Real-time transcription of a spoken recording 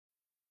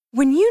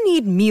When you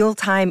need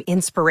mealtime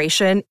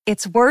inspiration,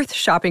 it's worth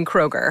shopping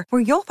Kroger,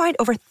 where you'll find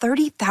over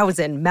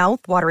 30,000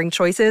 mouth-watering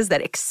choices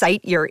that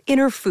excite your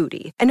inner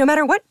foodie. And no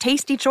matter what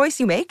tasty choice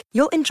you make,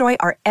 you'll enjoy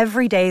our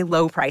everyday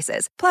low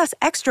prices, plus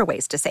extra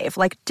ways to save,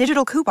 like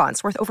digital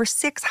coupons worth over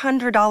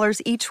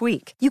 $600 each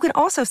week. You can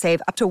also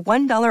save up to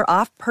 $1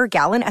 off per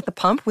gallon at the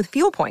pump with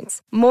fuel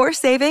points. More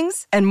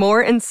savings and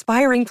more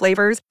inspiring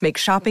flavors make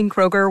shopping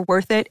Kroger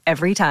worth it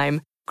every time.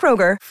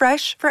 Kroger,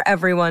 fresh for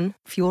everyone.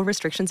 Fuel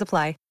restrictions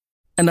apply.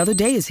 Another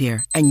day is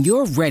here, and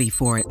you're ready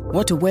for it.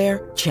 What to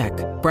wear? Check.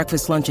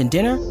 Breakfast, lunch, and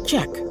dinner?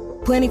 Check.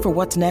 Planning for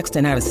what's next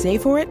and how to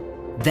save for it?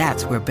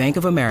 That's where Bank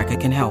of America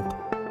can help.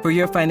 For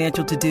your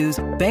financial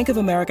to-dos, Bank of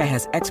America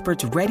has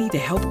experts ready to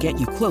help get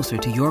you closer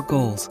to your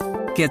goals.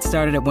 Get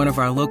started at one of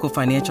our local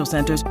financial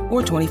centers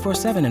or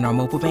 24/7 in our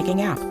mobile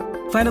banking app.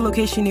 Find a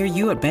location near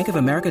you at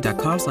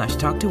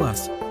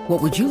bankofamerica.com/talktous.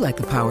 What would you like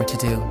the power to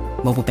do?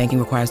 Mobile banking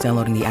requires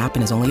downloading the app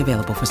and is only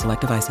available for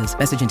select devices.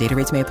 Message and data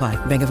rates may apply.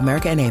 Bank of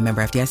America N.A.,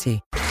 member FDIC.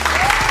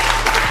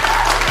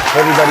 Hey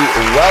everybody,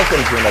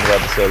 welcome to another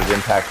episode of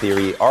Impact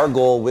Theory. Our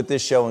goal with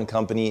this show and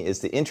company is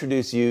to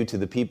introduce you to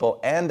the people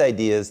and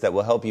ideas that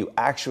will help you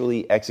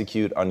actually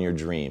execute on your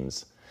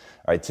dreams.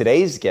 All right,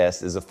 today's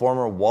guest is a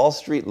former Wall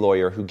Street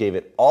lawyer who gave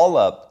it all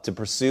up to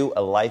pursue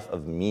a life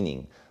of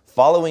meaning.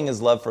 Following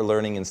his love for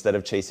learning instead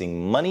of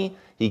chasing money,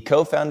 he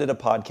co-founded a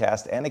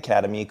podcast and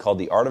academy called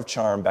The Art of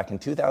Charm back in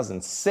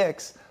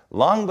 2006,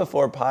 long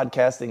before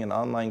podcasting and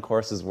online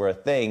courses were a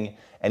thing,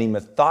 and he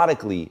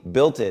methodically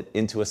built it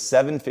into a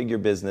 7-figure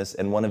business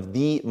and one of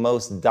the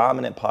most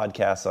dominant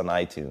podcasts on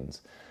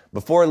iTunes.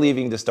 Before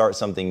leaving to start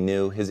something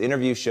new, his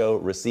interview show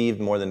received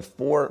more than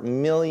 4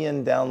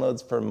 million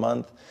downloads per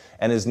month,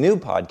 and his new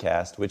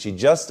podcast, which he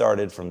just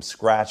started from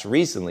scratch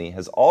recently,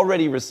 has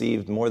already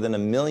received more than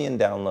 1 million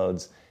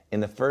downloads in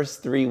the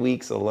first 3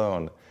 weeks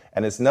alone.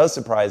 And it's no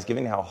surprise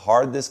given how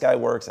hard this guy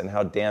works and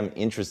how damn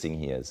interesting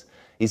he is.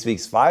 He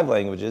speaks 5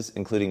 languages,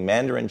 including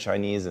Mandarin,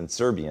 Chinese, and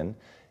Serbian.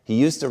 He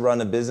used to run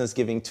a business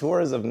giving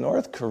tours of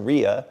North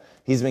Korea.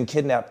 He's been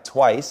kidnapped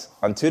twice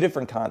on 2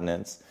 different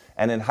continents.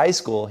 And in high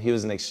school, he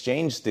was an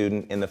exchange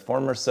student in the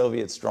former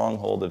Soviet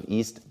stronghold of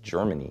East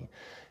Germany.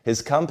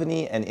 His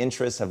company and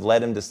interests have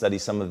led him to study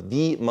some of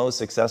the most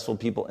successful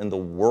people in the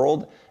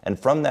world, and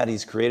from that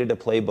he's created a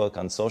playbook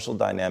on social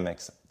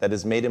dynamics that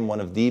has made him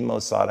one of the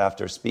most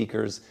sought-after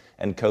speakers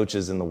and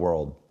coaches in the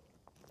world.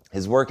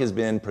 His work has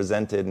been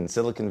presented in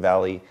Silicon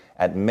Valley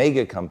at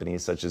mega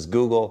companies such as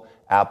Google,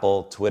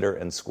 Apple, Twitter,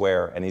 and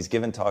Square, and he's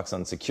given talks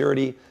on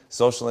security,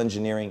 social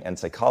engineering, and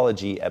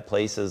psychology at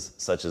places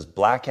such as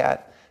Black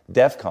Hat,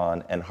 DEF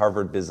CON, and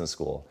Harvard Business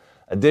School.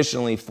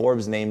 Additionally,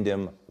 Forbes named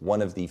him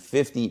one of the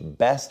 50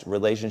 best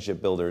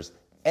relationship builders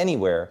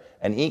anywhere,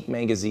 and Inc.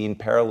 magazine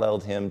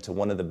paralleled him to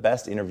one of the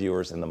best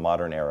interviewers in the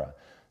modern era.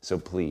 So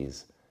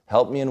please,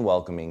 help me in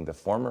welcoming the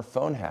former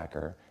phone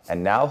hacker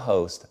and now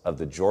host of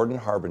the Jordan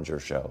Harbinger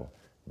Show,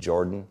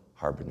 Jordan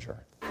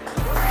Harbinger.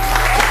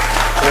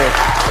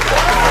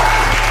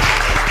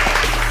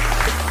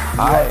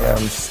 I am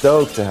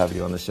stoked to have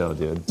you on the show,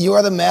 dude. You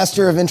are the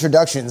master of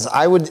introductions.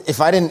 If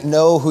I didn't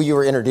know who you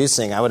were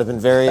introducing, I would have been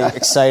very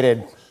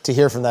excited to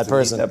hear from that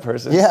person. Meet that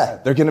person? Yeah.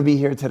 They're going to be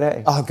here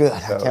today. Oh, good.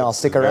 So okay, I'll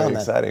stick around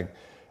then. Exciting.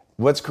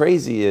 What's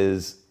crazy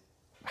is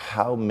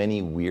how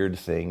many weird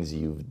things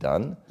you've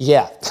done.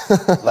 Yeah.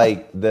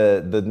 Like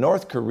the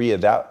North Korea,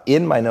 that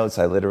in my notes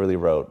I literally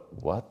wrote,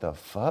 what the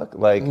fuck?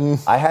 Like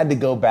I had to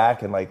go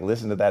back and like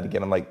listen to that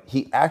again. I'm like,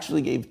 he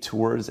actually gave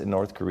tours in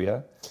North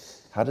Korea?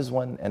 How does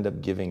one end up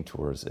giving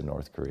tours in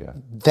North Korea?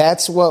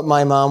 That's what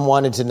my mom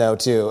wanted to know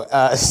too.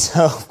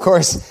 So of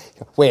course,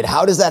 wait,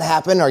 how does that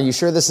happen? Are you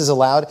sure this is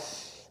allowed?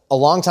 A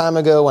long time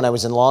ago when I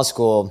was in law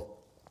school,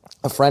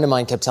 a friend of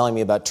mine kept telling me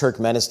about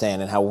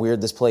Turkmenistan and how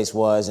weird this place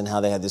was and how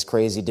they had this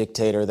crazy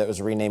dictator that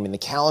was renaming the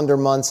calendar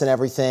months and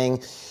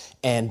everything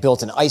and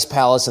built an ice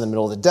palace in the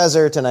middle of the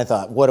desert. And I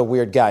thought, what a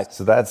weird guy.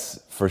 So that's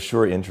for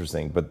sure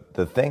interesting. But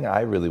the thing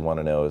I really want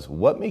to know is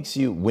what makes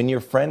you, when your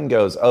friend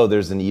goes, oh,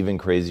 there's an even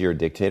crazier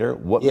dictator,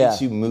 what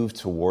makes you move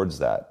towards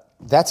that?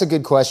 That's a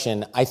good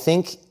question. I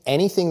think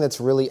anything that's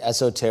really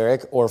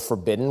esoteric or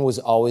forbidden was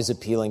always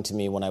appealing to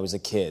me when I was a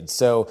kid.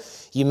 So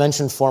you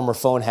mentioned former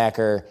phone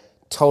hacker.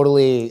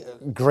 Totally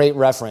great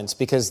reference,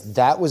 because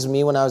that was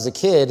me when I was a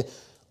kid,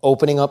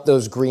 opening up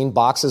those green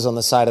boxes on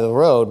the side of the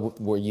road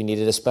where you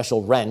needed a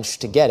special wrench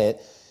to get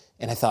it.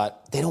 And I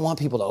thought, they don't want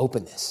people to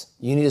open this.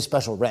 You need a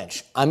special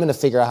wrench. I'm going to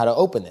figure out how to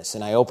open this.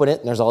 And I open it,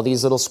 and there's all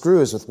these little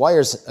screws with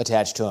wires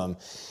attached to them.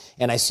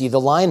 And I see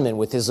the lineman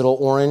with his little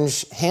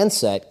orange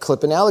handset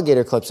clipping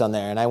alligator clips on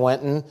there. And I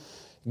went and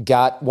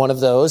got one of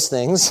those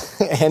things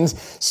and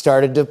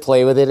started to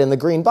play with it in the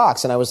green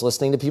box. And I was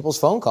listening to people's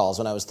phone calls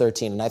when I was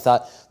 13. And I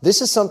thought,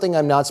 this is something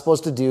I'm not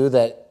supposed to do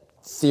that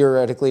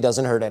theoretically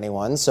doesn't hurt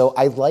anyone. So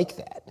I like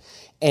that.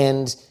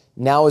 And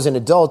now as an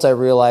adult, I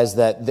realize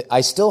that I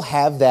still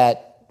have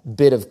that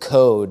bit of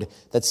code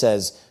that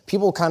says,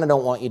 people kind of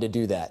don't want you to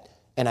do that.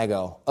 And I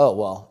go, oh,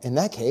 well, in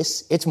that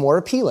case, it's more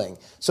appealing.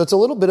 So it's a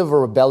little bit of a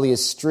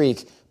rebellious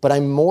streak, but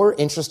I'm more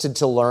interested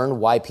to learn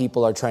why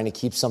people are trying to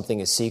keep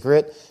something a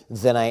secret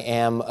than I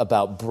am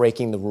about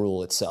breaking the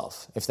rule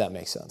itself, if that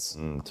makes sense.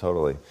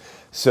 Totally.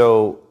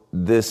 So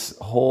this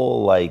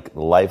whole like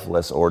life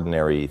less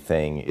ordinary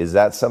thing, is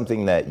that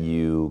something that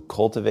you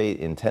cultivate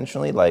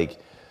intentionally? Like,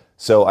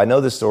 so I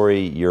know the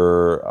story,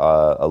 you're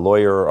a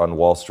lawyer on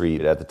Wall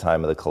Street at the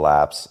time of the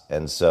collapse,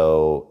 and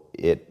so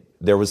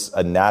there was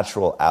a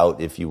natural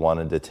out if you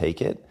wanted to take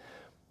it.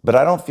 But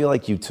I don't feel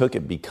like you took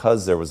it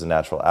because there was a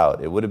natural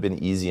out. It would have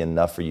been easy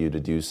enough for you to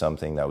do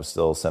something that was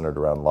still centered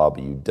around law,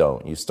 but you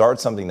don't. You start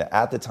something that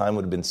at the time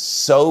would have been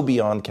so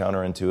beyond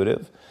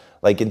counterintuitive.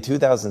 Like in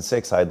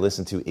 2006, I had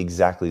listened to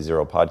exactly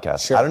 0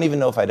 podcasts. Sure. I don't even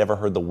know if I'd ever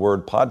heard the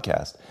word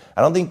podcast.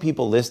 I don't think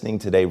people listening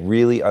today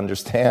really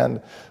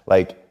understand,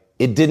 like,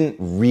 it didn't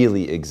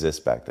really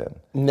exist back then.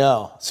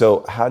 No.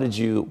 So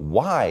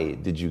why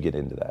did you get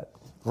into that?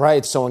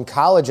 Right. So in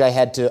college, I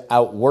had to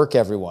outwork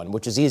everyone,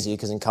 which is easy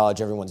because in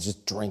college, everyone's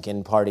just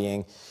drinking,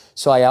 partying.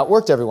 So I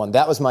outworked everyone.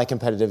 That was my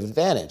competitive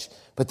advantage.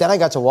 But then I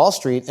got to Wall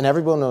Street and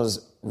everyone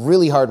was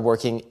really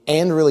hardworking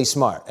and really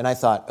smart. And I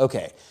thought,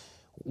 okay,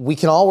 we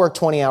can all work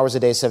 20 hours a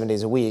day, 7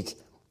 days a week.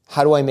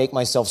 How do I make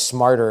myself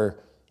smarter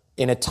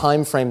in a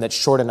time frame that's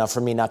short enough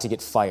for me not to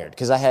get fired?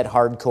 Because I had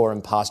hardcore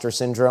imposter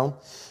syndrome,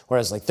 where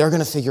I was like, they're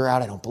going to figure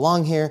out I don't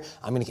belong here.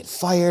 I'm going to get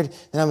fired.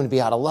 Then I'm going to be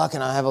out of luck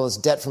and I have all this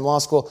debt from law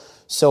school.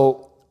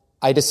 So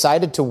I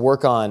decided to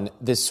work on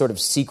this sort of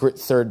secret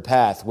third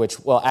path, which,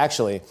 well,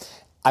 actually,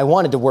 I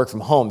wanted to work from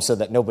home so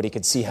that nobody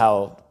could see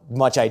how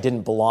much I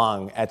didn't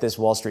belong at this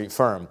Wall Street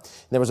firm.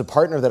 And there was a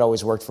partner that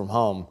always worked from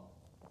home.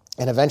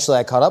 And eventually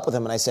I caught up with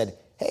him and I said,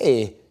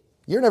 hey,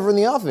 you're never in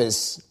the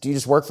office. Do you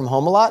just work from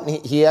home a lot?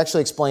 And he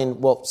actually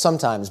explained, well,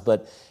 sometimes,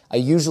 but I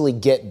usually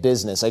get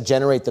business. I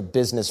generate the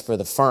business for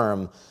the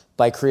firm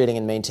by creating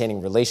and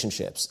maintaining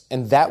relationships.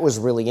 And that was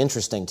really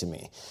interesting to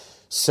me.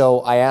 So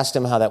I asked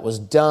him how that was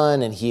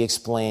done, and he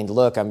explained,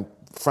 look, I'm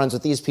friends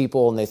with these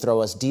people, and they throw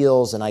us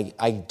deals, and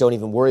I don't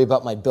even worry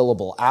about my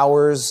billable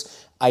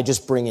hours. I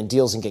just bring in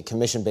deals and get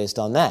commission based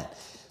on that.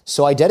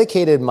 So I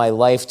dedicated my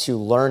life to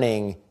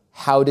learning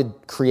how to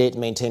create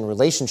and maintain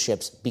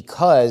relationships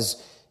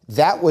because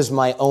that was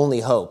my only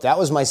hope. That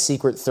was my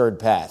secret third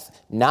path.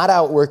 Not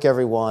outwork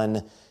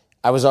everyone.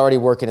 I was already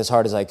working as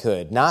hard as I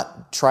could.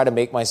 Not try to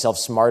make myself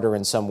smarter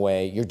in some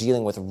way. You're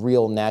dealing with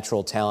real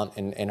natural talent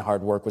and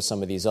hard work with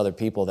some of these other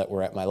people that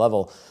were at my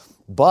level.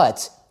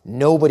 But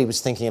nobody was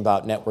thinking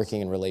about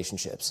networking and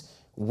relationships.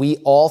 We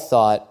all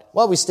thought,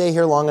 well, we stay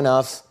here long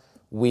enough.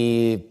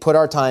 We put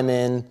our time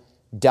in, ...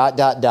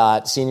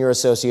 senior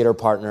associate or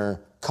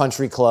partner,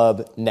 country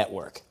club,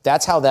 network.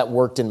 That's how that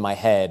worked in my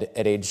head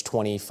at age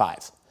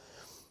 25.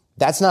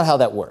 That's not how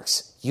that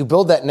works. You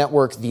build that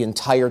network the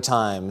entire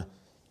time,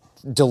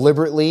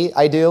 deliberately,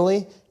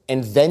 ideally,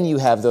 and then you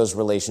have those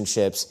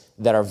relationships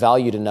that are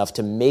valued enough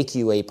to make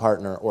you a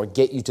partner or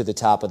get you to the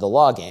top of the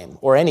law game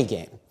or any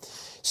game.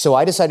 So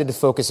I decided to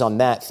focus on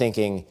that,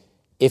 thinking,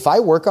 if I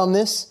work on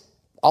this,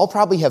 I'll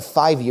probably have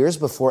 5 years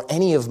before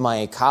any of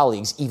my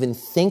colleagues even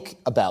think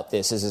about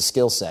this as a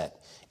skill set.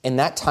 And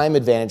that time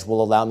advantage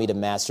will allow me to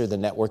master the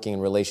networking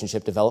and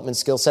relationship development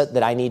skill set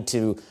that I need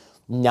to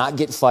not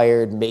get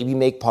fired, maybe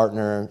make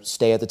partner,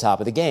 stay at the top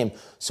of the game.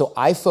 So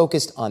I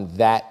focused on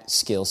that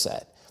skill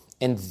set.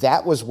 And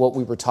that was what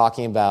we were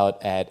talking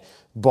about at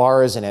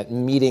bars and at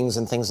meetings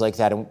and things like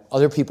that. And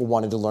other people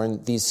wanted to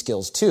learn these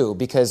skills too,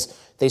 because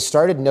they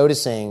started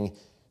noticing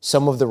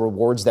some of the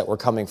rewards that were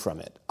coming from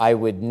it. I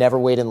would never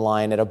wait in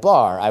line at a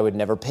bar. I would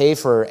never pay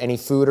for any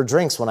food or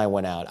drinks when I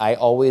went out. I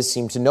always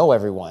seemed to know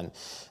everyone.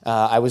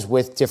 I was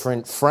with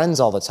different friends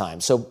all the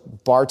time. So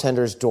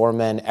bartenders,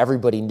 doormen,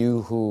 everybody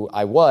knew who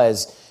I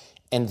was.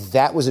 And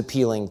that was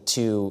appealing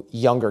to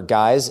younger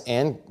guys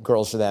and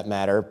girls for that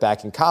matter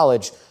back in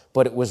college.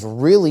 But it was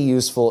really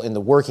useful in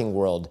the working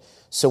world.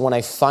 So when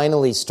I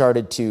finally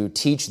started to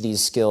teach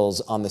these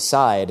skills on the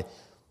side,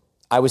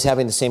 I was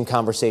having the same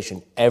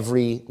conversation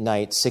every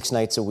night, 6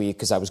 nights a week,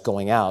 because I was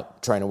going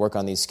out trying to work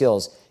on these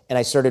skills. And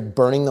I started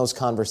burning those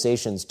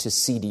conversations to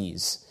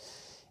CDs.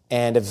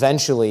 And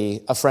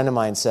eventually, a friend of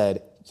mine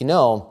said, you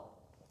know,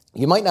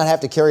 you might not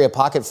have to carry a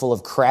pocket full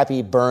of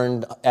crappy,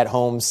 burned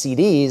at-home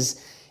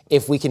CDs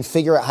if we can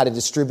figure out how to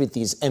distribute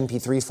these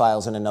MP3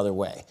 files in another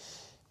way.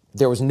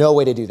 There was no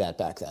way to do that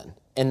back then.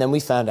 And then we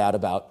found out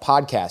about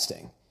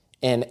podcasting.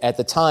 And at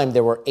the time,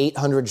 there were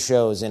 800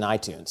 shows in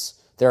iTunes.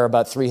 There are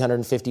about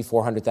 350,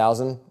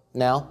 400,000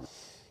 now.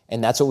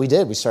 And that's what we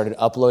did. We started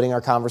uploading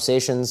our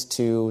conversations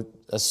to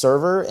a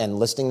server and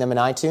listing them in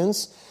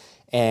iTunes.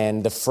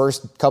 And the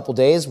first couple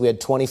days, we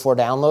had 24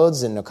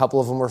 downloads, and a couple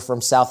of them were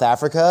from South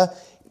Africa.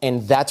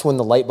 And that's when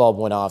the light bulb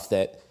went off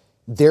that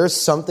there's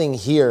something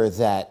here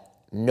that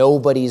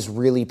nobody's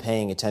really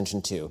paying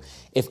attention to.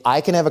 If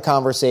I can have a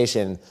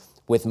conversation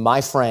with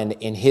my friend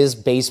in his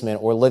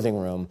basement or living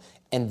room,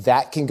 and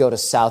that can go to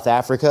South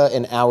Africa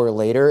an hour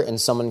later, and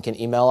someone can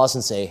email us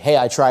and say, hey,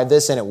 I tried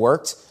this and it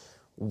worked,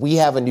 we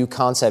have a new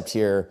concept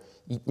here.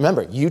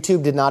 Remember,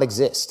 YouTube did not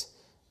exist.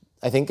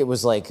 I think it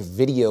was like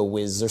Video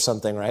Whiz or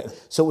something, right?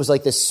 So it was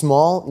like this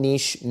small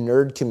niche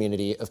nerd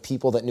community of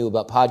people that knew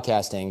about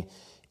podcasting,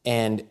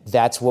 and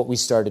that's what we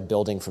started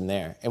building from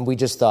there. And we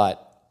just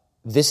thought,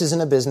 this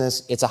isn't a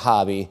business, it's a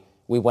hobby.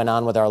 We went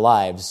on with our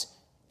lives,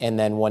 and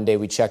then one day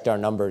we checked our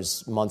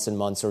numbers months and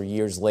months or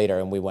years later,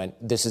 and we went,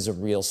 this is a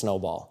real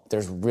snowball.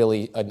 There's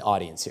really an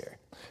audience here.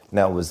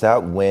 Now, was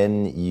that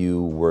when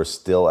you were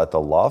still at the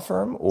law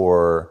firm,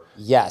 or?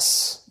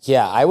 Yes.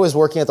 Yeah, I was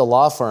working at the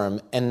law firm,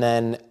 and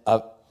then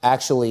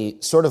actually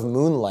sort of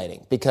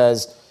moonlighting,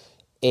 because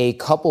a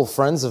couple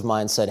friends of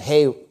mine said,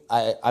 hey,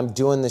 I'm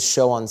doing this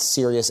show on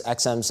Sirius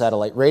XM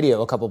satellite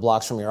radio a couple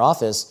blocks from your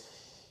office.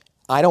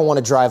 I don't want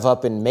to drive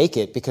up and make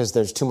it because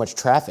there's too much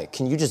traffic.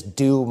 Can you just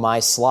do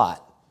my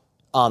slot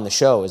on the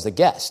show as the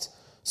guest?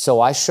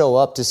 So I show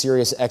up to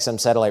Sirius XM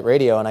satellite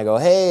radio and I go,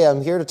 hey,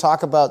 I'm here to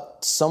talk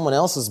about someone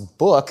else's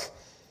book.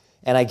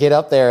 And I get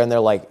up there and they're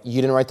like,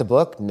 you didn't write the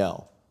book?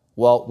 No.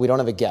 Well, we don't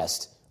have a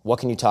guest. What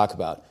can you talk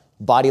about?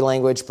 Body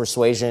language,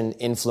 persuasion,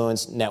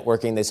 influence,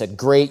 networking. They said,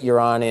 great, you're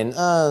on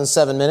in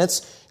 7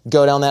 minutes.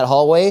 Go down that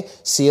hallway.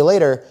 See you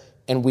later.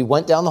 And we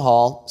went down the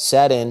hall,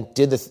 sat in,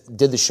 did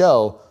the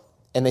show.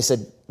 And they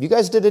said, you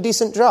guys did a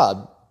decent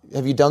job.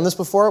 Have you done this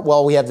before?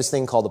 Well, we have this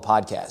thing called a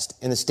podcast.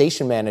 And the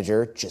station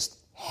manager just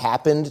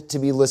happened to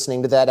be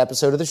listening to that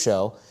episode of the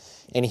show,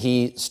 and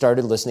he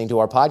started listening to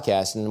our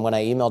podcast. And when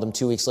I emailed him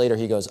 2 weeks later,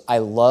 he goes, I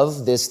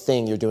love this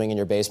thing you're doing in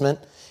your basement.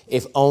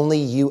 If only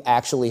you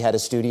actually had a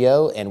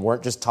studio and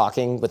weren't just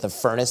talking with a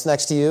furnace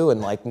next to you and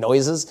like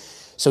noises.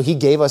 So he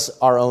gave us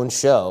our own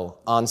show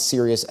on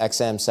Sirius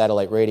XM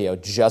satellite radio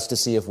just to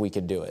see if we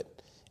could do it.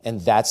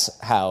 And that's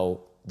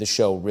how the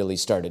show really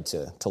started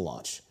to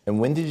launch.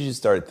 And when did you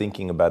start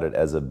thinking about it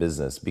as a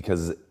business?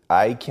 Because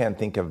I can't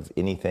think of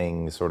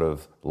anything sort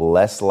of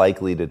less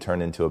likely to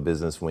turn into a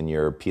business when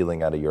you're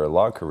peeling out of your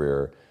law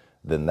career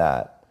than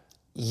that.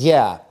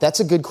 Yeah, that's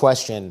a good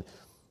question.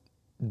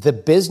 The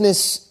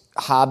business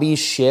hobby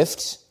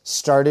shift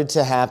started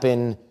to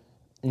happen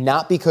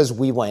not because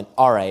we went,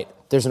 all right,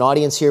 there's an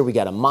audience here, we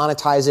got to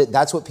monetize it.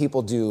 That's what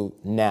people do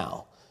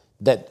now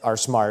that are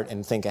smart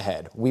and think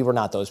ahead. We were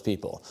not those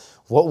people.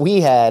 What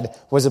we had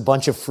was a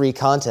bunch of free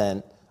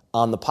content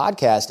on the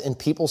podcast, and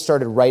people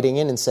started writing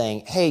in and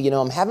saying, hey,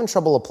 I'm having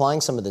trouble applying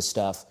some of this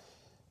stuff.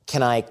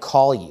 Can I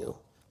call you?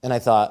 And I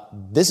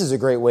thought, this is a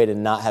great way to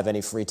not have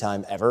any free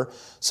time ever.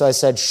 So I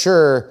said,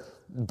 sure,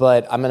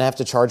 but I'm going to have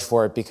to charge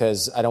for it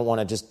because I don't want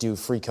to just do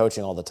free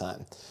coaching all the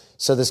time.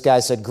 So this guy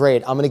said,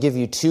 great, I'm going to give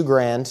you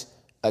 $2,000.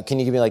 Can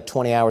you give me like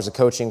 20 hours of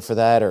coaching for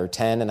that, or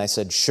 10? And I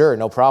said, sure,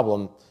 no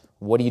problem.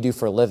 What do you do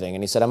for a living?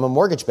 And he said, I'm a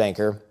mortgage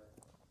banker.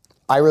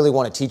 I really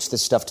want to teach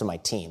this stuff to my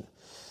team.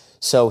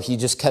 So he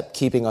just kept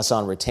keeping us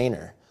on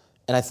retainer.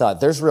 And I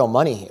thought, there's real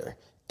money here.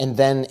 And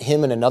then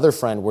him and another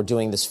friend were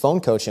doing this phone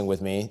coaching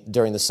with me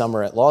during the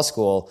summer at law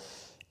school.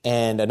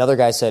 And another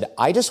guy said,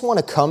 I just want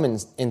to come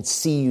and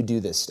see you do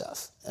this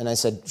stuff. And I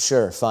said,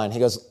 sure, fine. He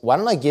goes, why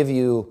don't I give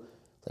you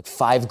like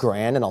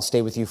 $5,000 and I'll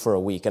stay with you for a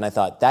week? And I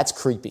thought, that's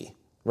creepy,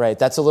 right?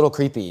 That's a little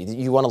creepy.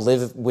 You want to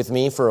live with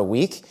me for a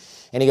week?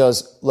 And he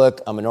goes, look,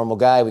 I'm a normal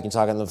guy. We can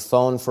talk on the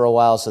phone for a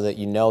while so that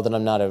you know that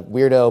I'm not a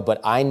weirdo. But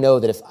I know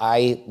that if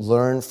I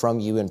learn from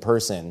you in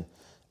person,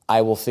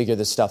 I will figure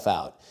this stuff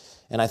out.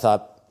 And I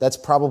thought, that's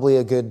probably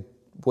a good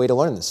way to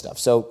learn this stuff.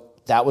 So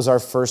that was our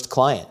first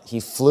client. He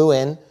flew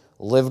in,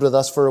 lived with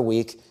us for a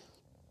week,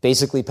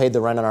 basically paid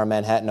the rent on our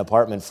Manhattan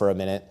apartment for a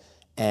minute.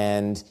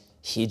 And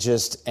he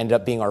just ended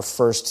up being our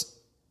first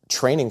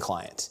training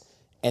client.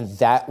 And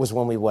that was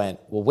when we went,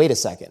 well, wait a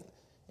second.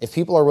 If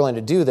people are willing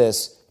to do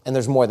this, and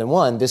there's more than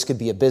one, this could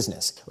be a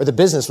business. Or the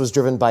business was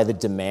driven by the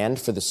demand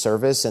for the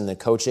service and the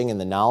coaching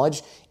and the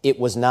knowledge. It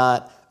was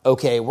not,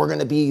 okay, we're going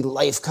to be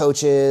life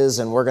coaches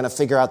and we're going to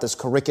figure out this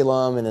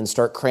curriculum and then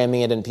start cramming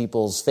it in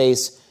people's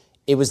face.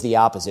 It was the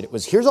opposite. It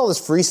was, here's all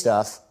this free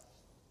stuff.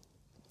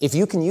 If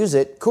you can use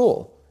it,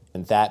 cool.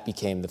 And that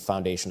became the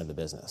foundation of the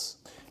business.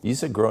 You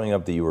said growing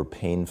up that you were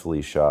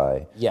painfully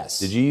shy. Yes.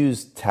 Did you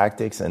use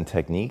tactics and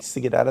techniques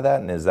to get out of that?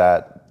 And is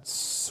that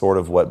sort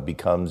of what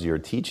becomes your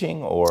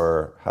teaching,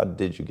 or how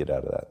did you get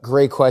out of that?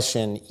 Great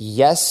question.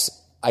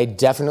 Yes, I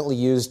definitely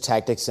used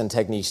tactics and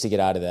techniques to get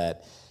out of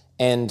that.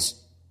 And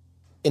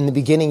in the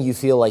beginning, you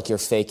feel like you're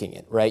faking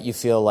it, right? You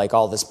feel like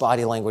all this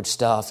body language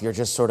stuff, you're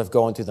just sort of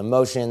going through the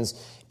motions.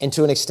 And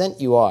to an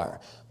extent, you are.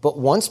 But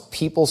once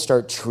people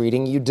start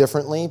treating you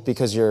differently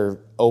because you're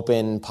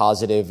open,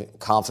 positive,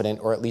 confident,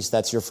 or at least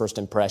that's your first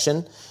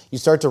impression, you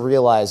start to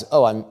realize,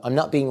 oh, I'm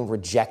not being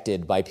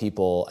rejected by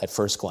people at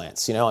first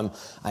glance.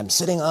 I'm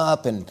sitting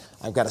up and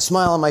I've got a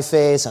smile on my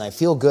face and I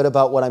feel good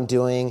about what I'm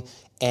doing.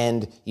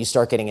 And you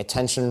start getting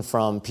attention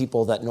from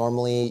people that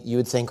normally you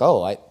would think,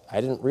 oh, I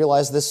didn't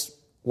realize this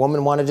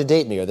woman wanted to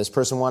date me or this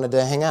person wanted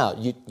to hang out.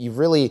 You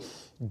really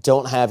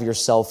don't have your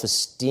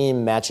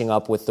self-esteem matching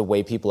up with the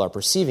way people are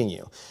perceiving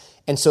you.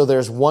 And so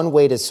there's one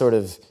way to sort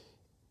of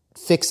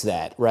fix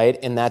that, right?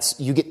 And that's,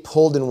 you get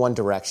pulled in one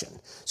direction.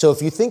 So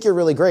if you think you're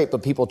really great,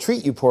 but people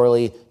treat you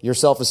poorly, your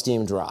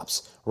self-esteem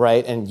drops,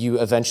 right? And you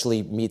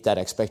eventually meet that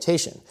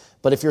expectation.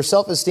 But if your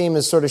self-esteem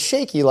is sort of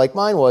shaky like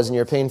mine was and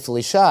you're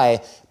painfully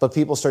shy, but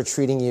people start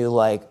treating you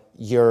like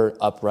you're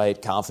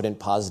upright, confident,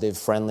 positive,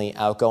 friendly,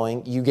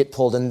 outgoing, you get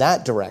pulled in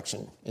that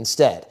direction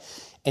instead.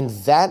 And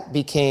that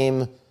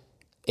became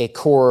a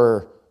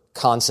core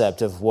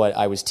concept of what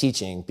I was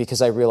teaching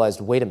because I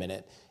realized, wait a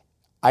minute,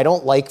 I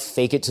don't like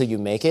fake it till you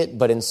make it,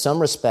 but in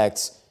some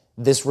respects,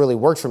 this really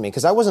worked for me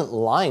because I wasn't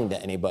lying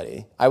to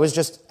anybody. I was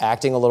just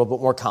acting a little bit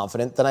more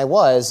confident than I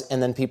was,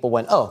 and then people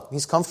went, oh,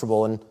 he's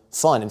comfortable and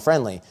fun and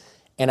friendly.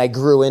 And I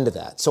grew into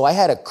that. So I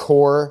had a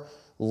core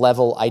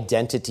level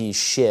identity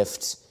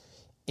shift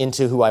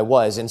into who I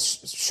was, and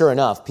sure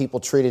enough, people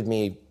treated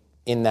me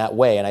in that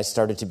way, and I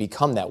started to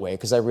become that way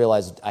because I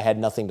realized I had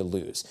nothing to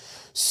lose.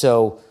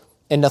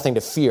 And nothing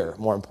to fear,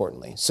 more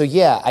importantly. So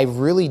yeah, I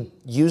really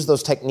used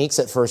those techniques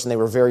at first, and they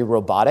were very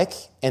robotic,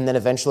 and then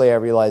eventually I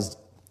realized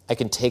I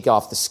can take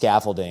off the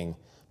scaffolding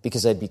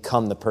because I'd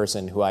become the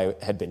person who I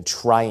had been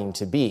trying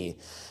to be.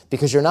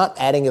 Because you're not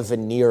adding a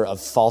veneer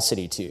of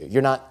falsity to you.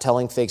 You're not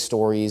telling fake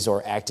stories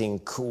or acting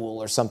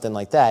cool or something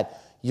like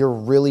that. You're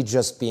really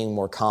just being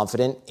more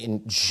confident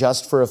in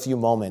just for a few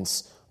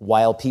moments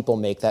while people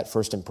make that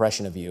first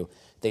impression of you.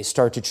 They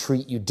start to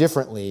treat you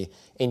differently,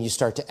 and you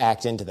start to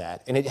act into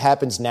that. And it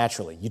happens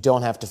naturally. You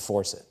don't have to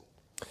force it.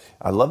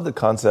 I love the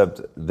concept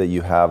that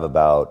you have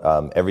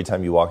about every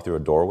time you walk through a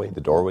doorway,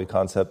 the doorway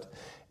concept.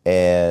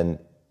 And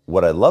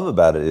what I love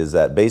about it is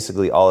that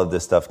basically all of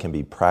this stuff can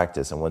be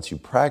practiced. And once you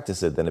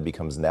practice it, then it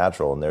becomes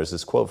natural. And there's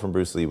this quote from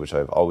Bruce Lee, which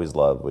I've always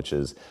loved, which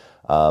is,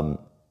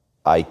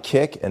 I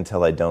kick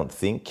until I don't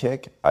think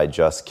kick, I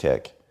just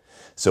kick.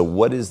 So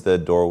what is the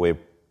doorway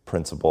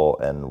principle,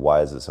 and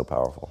why is it so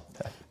powerful?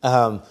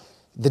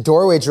 The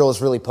doorway drill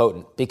is really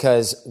potent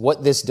because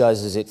what this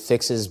does is it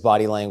fixes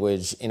body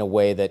language in a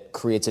way that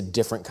creates a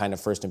different kind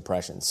of first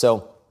impression.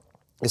 So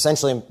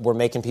essentially, we're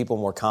making people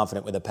more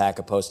confident with a pack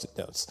of Post-it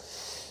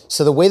notes.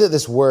 So the way that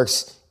this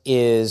works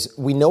is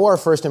we know our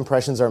first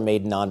impressions are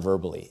made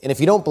non-verbally. And if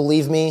you don't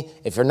believe me,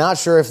 if you're not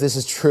sure if this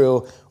is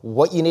true,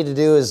 what you need to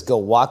do is go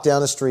walk down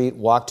the street,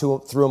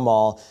 through a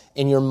mall,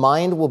 and your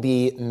mind will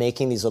be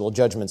making these little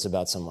judgments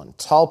about someone.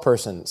 Tall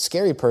person,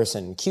 scary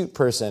person, cute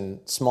person,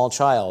 small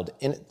child,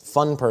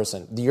 fun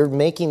person. You're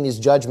making these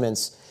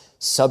judgments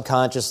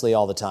subconsciously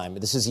all the time.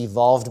 This is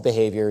evolved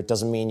behavior. It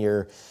doesn't mean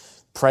you're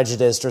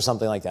prejudiced or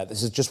something like that.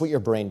 This is just what your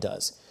brain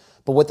does.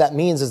 But what that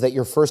means is that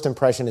your first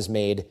impression is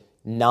made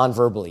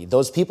non-verbally.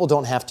 Those people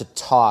don't have to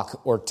talk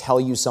or tell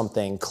you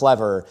something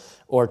clever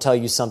or tell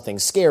you something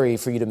scary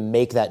for you to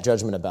make that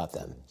judgment about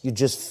them. You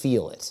just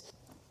feel it.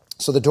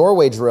 So the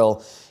doorway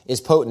drill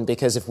is potent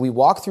because if we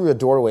walk through a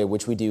doorway,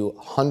 which we do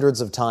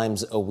hundreds of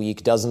times a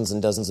week, dozens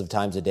and dozens of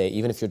times a day,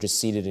 even if you're just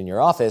seated in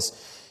your office,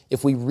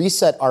 if we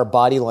reset our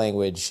body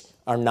language,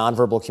 our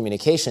nonverbal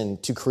communication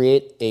to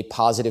create a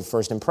positive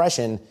first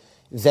impression,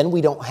 then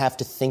we don't have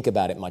to think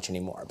about it much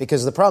anymore.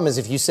 Because the problem is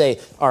if you say,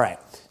 all right,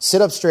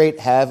 sit up straight,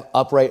 have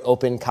upright,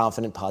 open,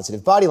 confident,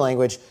 positive body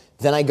language,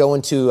 then I go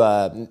into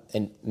a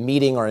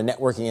meeting or a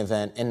networking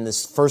event, and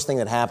this first thing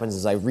that happens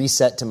is I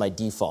reset to my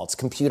defaults,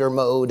 computer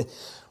mode,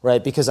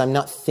 right? Because I'm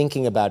not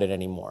thinking about it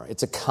anymore.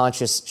 It's a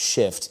conscious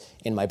shift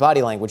in my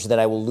body language that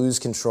I will lose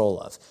control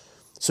of.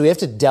 So we have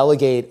to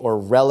delegate or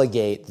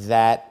relegate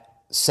that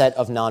set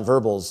of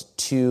nonverbals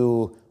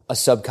to a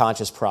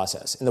subconscious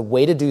process. And the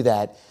way to do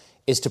that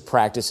is to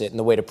practice it. And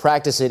the way to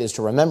practice it is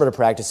to remember to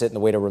practice it. And the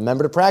way to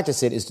remember to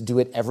practice it is to do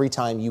it every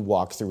time you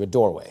walk through a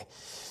doorway.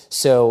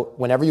 So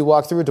whenever you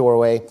walk through a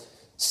doorway,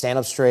 stand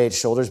up straight,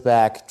 shoulders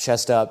back,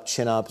 chest up,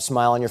 chin up,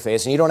 smile on your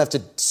face. And you don't have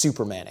to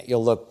Superman it.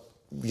 You'll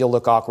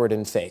look awkward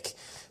and fake.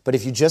 But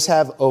if you just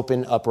have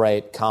open,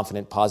 upright,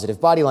 confident, positive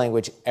body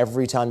language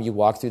every time you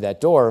walk through that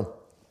door,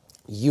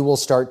 you will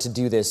start to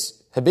do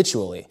this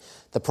habitually.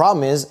 The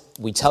problem is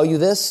we tell you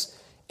this,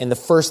 and the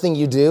first thing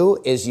you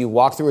do is you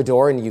walk through a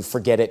door and you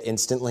forget it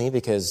instantly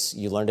because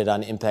you learned it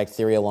on impact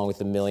theory along with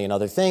a million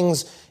other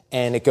things,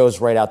 and it goes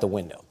right out the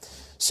window.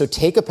 So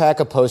take a pack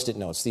of Post-it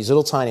notes, these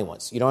little tiny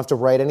ones. You don't have to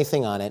write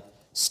anything on it.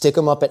 Stick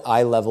them up at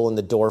eye level in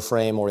the door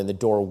frame or in the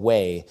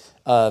doorway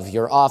of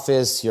your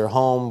office, your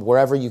home,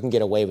 wherever you can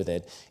get away with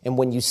it. And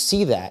when you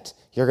see that,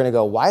 you're going to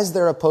go, why is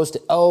there a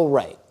Post-it? Oh,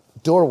 right.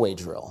 Doorway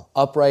drill.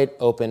 Upright,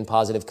 open,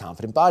 positive,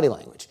 confident body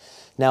language.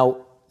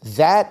 Now,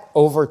 that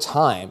over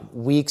time,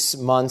 weeks,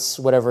 months,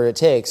 whatever it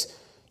takes,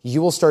 you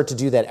will start to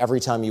do that every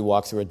time you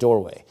walk through a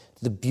doorway.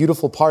 The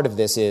beautiful part of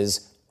this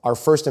is our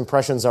first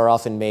impressions are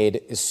often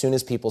made as soon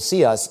as people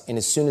see us, and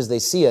as soon as they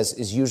see us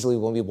is usually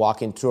when we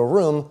walk into a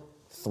room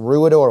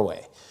through a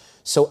doorway.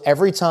 So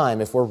every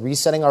time, if we're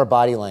resetting our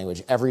body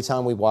language, every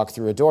time we walk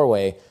through a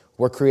doorway,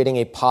 we're creating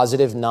a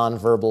positive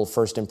nonverbal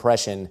first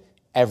impression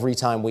every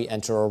time we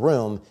enter a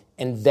room,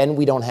 and then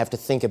we don't have to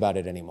think about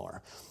it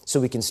anymore. So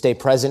we can stay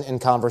present in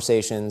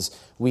conversations,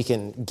 we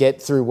can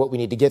get through what we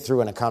need to get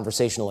through on a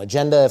conversational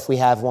agenda if we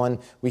have one,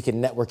 we can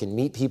network and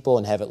meet people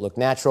and have it look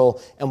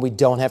natural, and we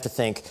don't have to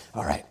think,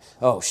 all right,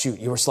 oh shoot,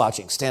 you were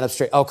slouching, stand up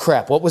straight, oh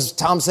crap, what was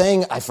Tom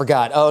saying? I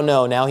forgot, oh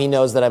no, now he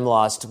knows that I'm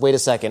lost, wait a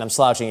second, I'm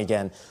slouching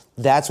again.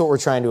 That's what we're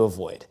trying to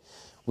avoid.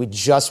 We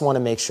just want to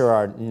make sure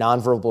our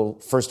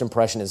nonverbal first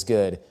impression is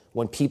good.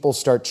 When people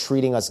start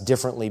treating us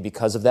differently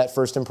because of that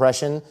first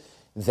impression,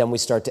 then we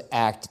start to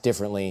act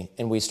differently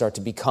and we start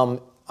to become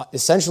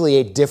essentially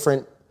a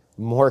different,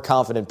 more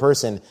confident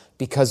person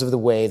because of the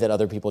way that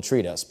other people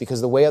treat us.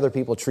 Because the way other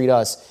people treat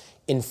us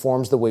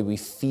informs the way we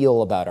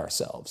feel about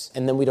ourselves.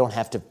 And then we don't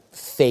have to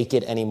fake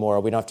it anymore.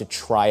 We don't have to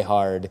try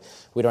hard.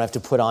 We don't have to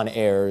put on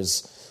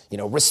airs,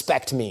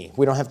 respect me.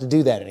 We don't have to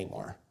do that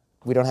anymore.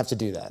 We don't have to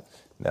do that.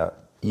 Now,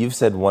 you've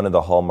said one of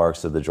the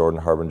hallmarks of the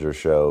Jordan Harbinger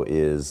Show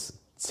is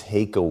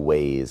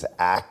takeaways,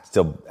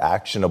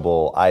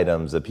 actionable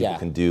items that people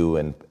can do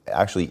and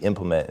actually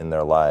implement in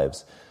their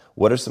lives.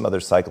 What are some other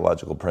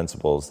psychological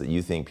principles that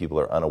you think people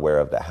are unaware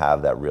of that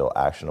have that real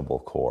actionable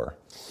core?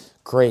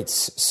 Great.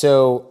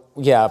 So,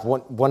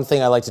 one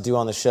thing I like to do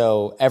on the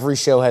show, every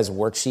show has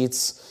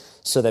worksheets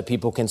so that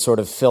people can sort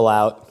of fill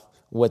out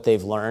what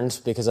they've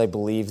learned, because I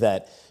believe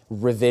that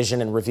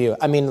revision and review.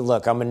 I mean,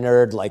 look, I'm a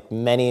nerd like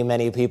many,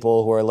 many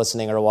people who are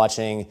listening or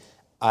watching.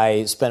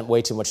 I spent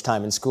way too much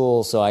time in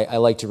school, so I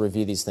like to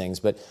review these things.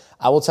 But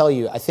I will tell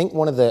you, I think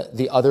one of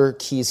the other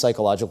key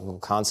psychological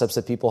concepts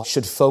that people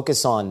should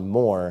focus on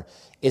more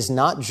is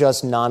not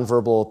just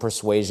nonverbal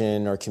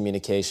persuasion or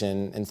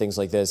communication and things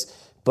like this,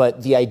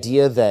 but the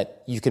idea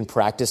that you can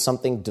practice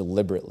something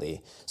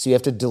deliberately. So you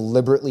have to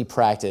deliberately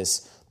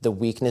practice the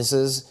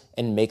weaknesses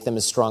and make them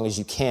as strong as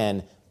you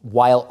can,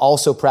 while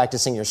also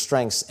practicing your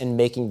strengths and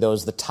making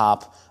those the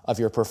top of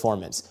your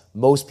performance.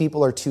 Most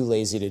people are too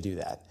lazy to do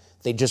that.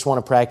 They just want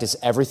to practice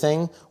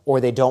everything,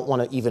 or they don't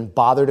want to even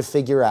bother to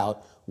figure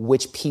out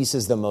which piece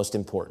is the most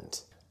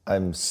important.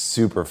 I'm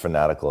super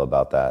fanatical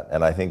about that.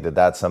 And I think that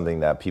that's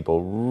something that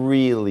people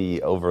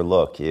really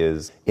overlook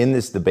is in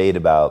this debate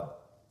about,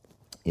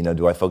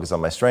 do I focus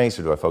on my strengths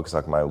or do I focus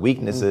on my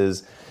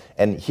weaknesses?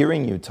 And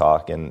hearing you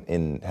talk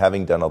and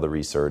having done all the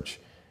research,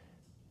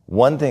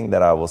 one thing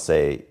that I will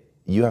say,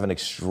 you have an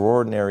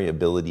extraordinary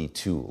ability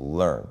to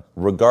learn,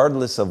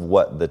 regardless of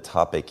what the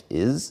topic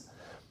is.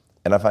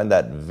 And I find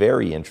that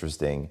very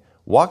interesting.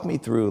 Walk me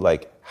through,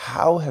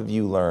 how have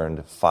you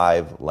learned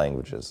 5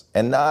 languages?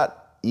 And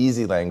not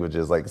easy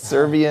languages, like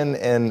Serbian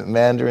and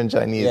Mandarin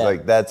Chinese,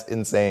 that's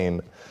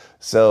insane.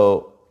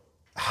 So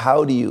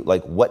how do you,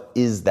 what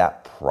is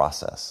that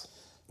process?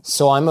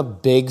 So I'm a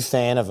big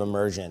fan of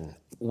immersion.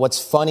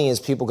 What's funny is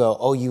people go,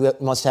 oh, you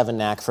must have a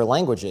knack for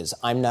languages.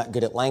 I'm not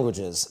good at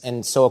languages.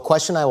 And so a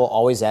question I will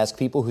always ask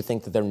people who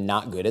think that they're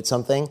not good at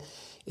something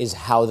is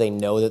how they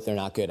know that they're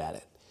not good at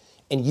it.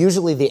 And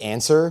usually the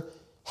answer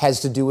has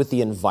to do with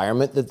the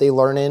environment that they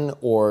learn in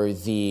or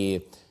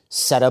the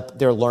setup,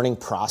 their learning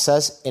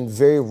process, and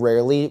very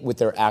rarely with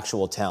their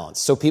actual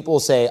talents. So people will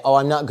say, oh,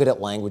 I'm not good at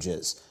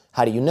languages.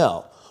 How do you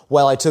know?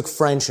 Well, I took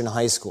French in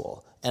high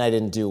school and I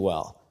didn't do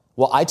well.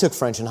 Well, I took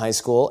French in high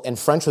school, and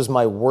French was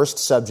my worst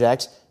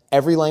subject.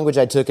 Every language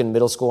I took in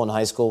middle school and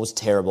high school was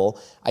terrible.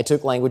 I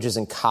took languages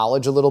in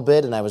college a little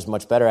bit, and I was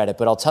much better at it.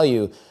 But I'll tell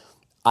you,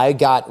 I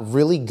got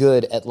really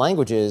good at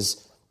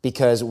languages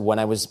because when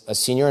I was a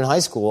senior in high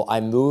school,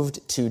 I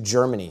moved to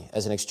Germany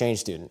as an exchange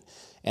student.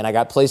 And I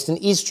got placed in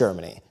East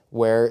Germany,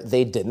 where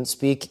they didn't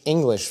speak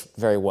English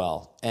very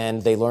well.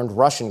 And they learned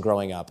Russian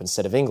growing up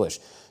instead of English.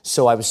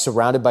 So I was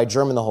surrounded by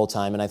German the whole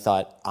time, and I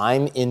thought,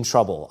 I'm in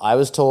trouble. I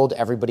was told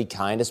everybody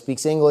kind of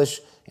speaks English,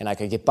 and I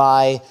could get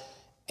by,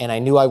 and I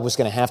knew I was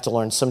going to have to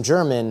learn some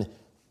German,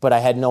 but I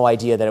had no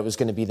idea that it was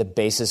going to be the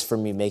basis for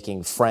me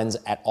making friends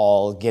at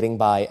all, getting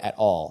by at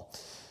all.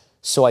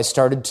 So I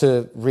started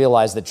to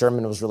realize that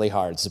German was really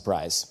hard,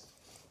 surprise.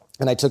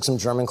 And I took some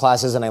German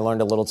classes, and I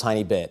learned a little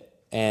tiny bit,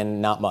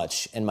 and not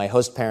much. And my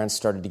host parents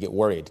started to get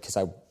worried because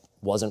I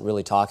wasn't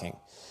really talking.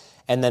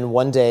 And then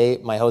one day,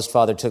 my host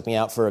father took me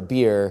out for a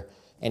beer,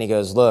 and he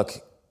goes, look,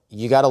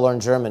 you got to learn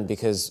German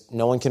because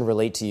no one can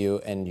relate to you,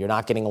 and you're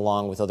not getting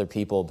along with other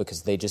people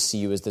because they just see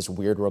you as this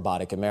weird,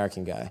 robotic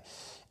American guy.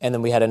 And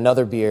then we had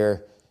another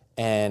beer,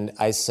 and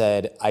I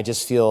said, I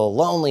just feel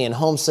lonely and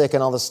homesick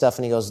and all this stuff.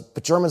 And he goes,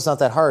 but German's not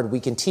that hard. We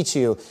can teach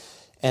you.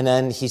 And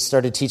then he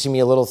started teaching me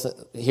a little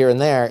here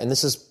and there, and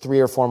this is 3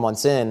 or 4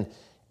 months in.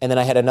 And then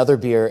I had another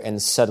beer,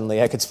 and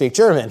suddenly I could speak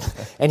German.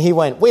 And he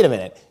went, wait a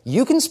minute,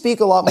 you can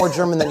speak a lot more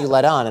German than you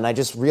let on. And I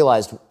just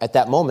realized at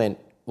that moment,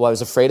 well, I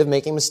was afraid of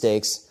making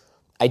mistakes.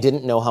 I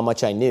didn't know how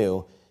much I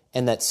knew.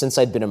 And that since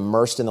I'd been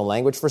immersed in the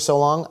language for so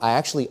long, I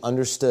actually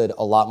understood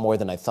a lot more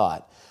than I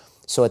thought.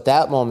 So at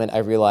that moment, I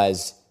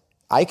realized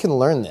I can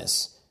learn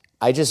this.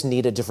 I just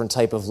need a different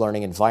type of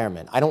learning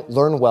environment. I don't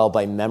learn well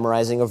by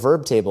memorizing a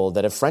verb table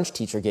that a French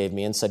teacher gave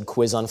me and said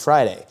quiz on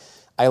Friday.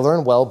 I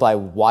learn well by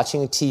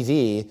watching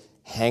TV,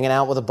 hanging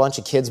out with a bunch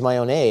of kids my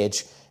own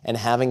age, and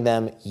having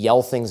them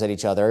yell things at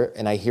each other,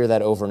 and I hear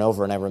that over and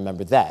over, and I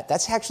remember that.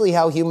 That's actually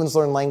how humans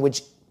learn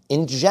language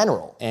in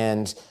general.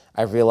 And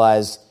I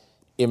realized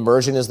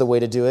immersion is the way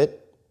to do it.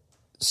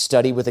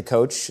 Study with a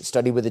coach,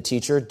 study with a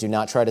teacher. Do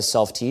not try to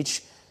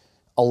self-teach.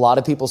 A lot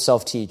of people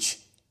self-teach.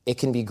 It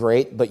can be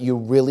great, but you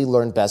really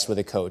learn best with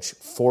a coach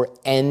for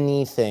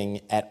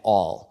anything at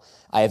all.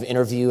 I have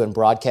interview and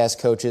broadcast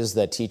coaches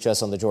that teach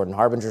us on the Jordan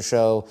Harbinger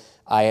Show.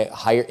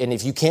 And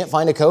if you can't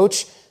find a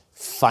coach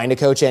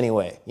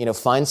anyway.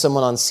 Find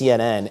someone on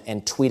CNN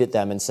and tweet at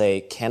them and say,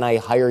 can I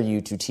hire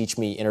you to teach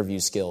me interview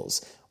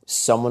skills?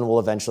 Someone will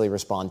eventually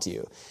respond to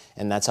you.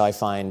 And that's how I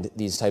find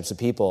these types of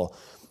people.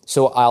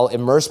 So I'll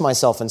immerse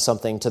myself in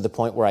something to the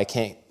point where I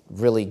can't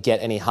really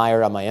get any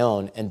higher on my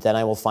own, and then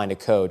I will find a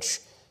coach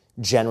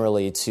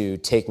generally to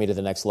take me to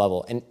the next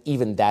level. And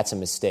even that's a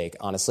mistake,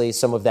 honestly.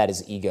 Some of that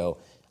is ego.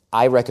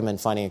 I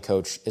recommend finding a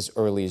coach as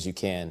early as you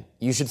can.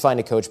 You should find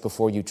a coach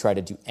before you try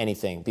to do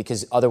anything,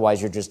 because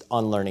otherwise you're just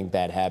unlearning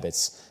bad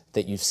habits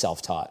that you've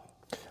self-taught.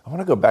 I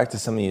want to go back to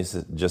something you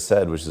just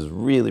said, which is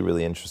really,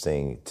 really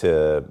interesting,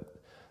 to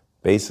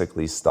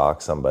basically stalk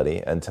somebody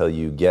until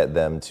you get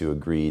them to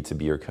agree to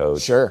be your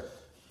coach. Sure.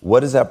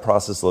 What does that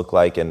process look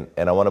like? And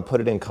I want to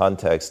put it in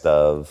context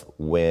of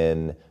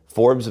when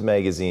Forbes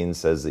magazine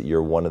says that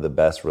you're one of the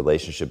best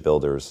relationship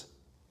builders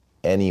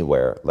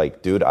anywhere.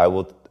 Like, dude, I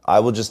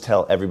will just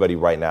tell everybody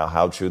right now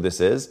how true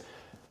this is.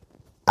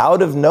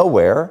 Out of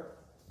nowhere,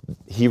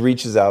 he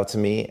reaches out to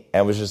me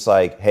and was just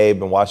like, hey, I've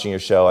been watching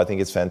your show. I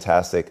think it's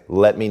fantastic.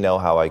 Let me know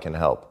how I can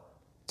help.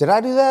 Did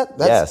I do that?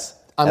 Yes.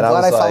 I'm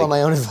glad I follow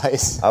my own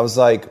advice. I was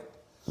like,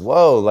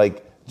 whoa,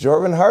 like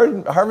Jordan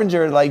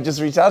Harbinger just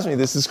reached out to me.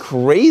 This is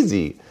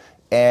crazy.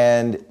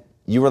 And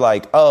you were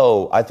like,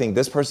 oh, I think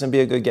this person would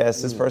be a good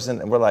guest, this person.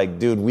 And we're like,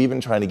 dude, we've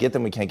been trying to get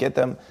them. We can't get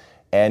them.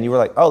 And you were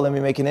like, oh, let me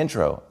make an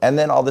intro. And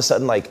then all of a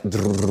sudden, like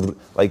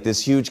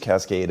this huge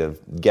cascade of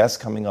guests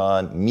coming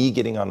on, me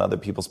getting on other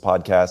people's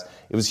podcasts.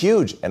 It was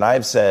huge. And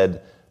I've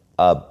said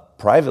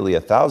privately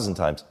 1,000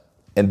 times,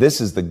 and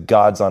this is the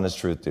God's honest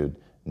truth, dude.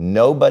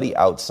 Nobody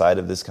outside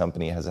of this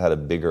company has had a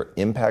bigger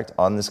impact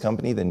on this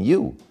company than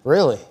you.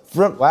 Really?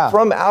 Wow.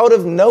 From out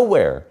of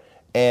nowhere.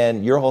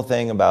 And your whole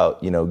thing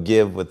about,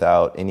 give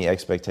without any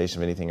expectation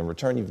of anything in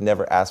return. You've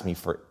never asked me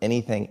for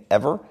anything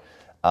ever.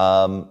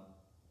 I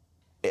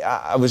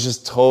was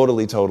just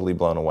totally, totally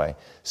blown away.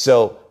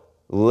 So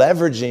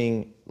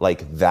leveraging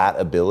like that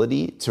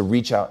ability to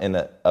reach out in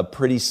a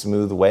pretty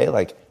smooth way,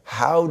 like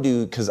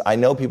because I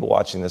know people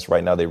watching this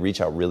right now, they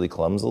reach out really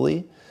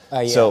clumsily.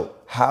 Yeah. So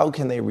how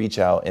can they reach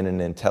out in an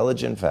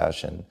intelligent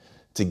fashion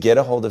to get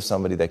a hold of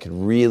somebody that could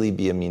really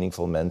be a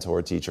meaningful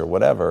mentor, teacher,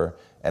 whatever,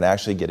 and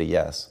actually get a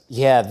yes?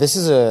 Yeah, this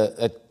is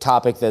a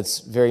topic that's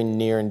very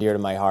near and dear to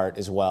my heart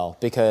as well,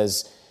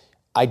 because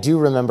I do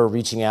remember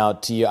reaching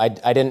out to you.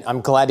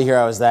 I'm glad to hear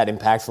I was that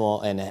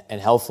impactful and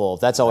helpful.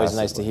 That's always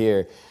nice to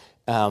hear.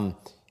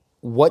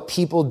 What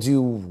people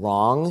do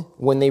wrong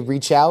when they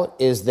reach out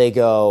is they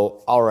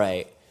go, all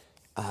right,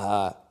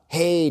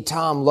 hey,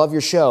 Tom, love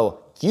your show.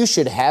 You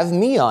should have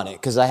me on it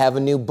because I have a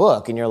new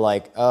book. And you're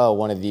like, oh,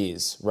 one of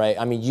these, right?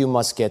 I mean, you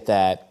must get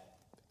that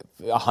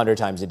 100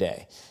 times a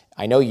day.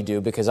 I know you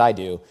do because I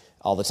do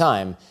all the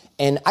time.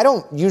 And I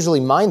don't usually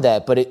mind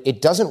that, but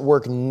it doesn't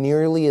work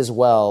nearly as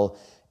well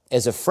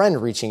as a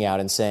friend reaching out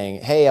and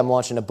saying, hey, I'm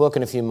launching a book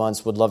in a few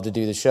months, would love to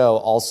do the show.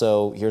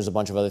 Also, here's a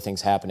bunch of other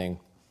things happening.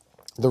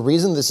 The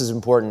reason this is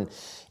important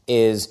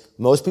is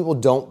most people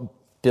don't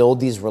build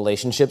these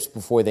relationships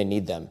before they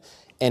need them.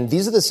 And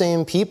these are the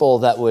same people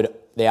that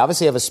they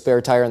obviously have a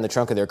spare tire in the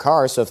trunk of their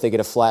car, so if they get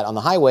a flat on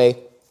the highway,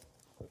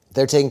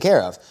 they're taken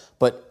care of.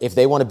 But if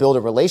they want to build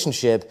a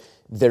relationship,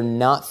 they're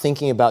not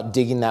thinking about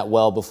digging that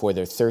well before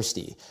they're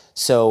thirsty.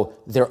 So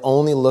they're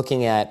only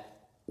looking at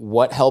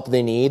what help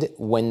they need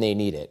when they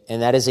need it.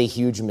 And that is a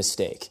huge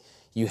mistake.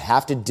 You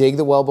have to dig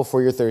the well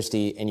before you're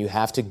thirsty, and you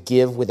have to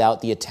give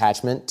without the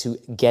attachment to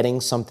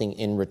getting something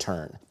in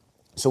return.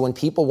 So when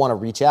people want to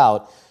reach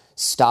out,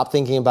 stop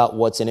thinking about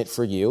what's in it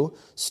for you.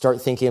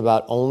 Start thinking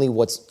about only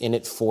what's in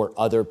it for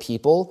other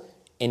people.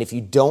 And if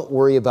you don't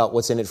worry about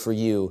what's in it for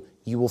you,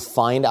 you will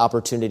find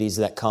opportunities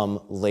that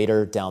come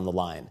later down the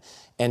line.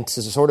 And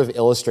to sort of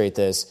illustrate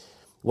this,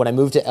 when I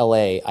moved to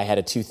LA, I had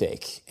a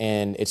toothache,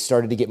 and it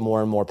started to get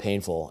more and more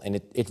painful. And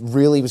it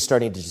really was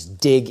starting to just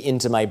dig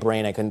into my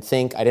brain. I couldn't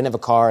think. I didn't have a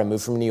car. I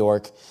moved from New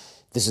York.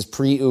 This is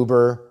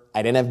pre-Uber.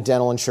 I didn't have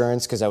dental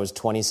insurance because I was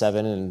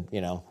 27, and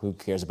who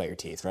cares about your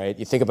teeth, right?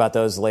 You think about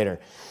those later.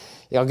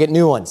 I'll get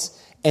new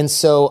ones. And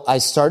so I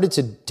started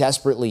to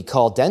desperately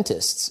call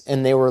dentists,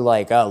 and they were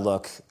like, oh,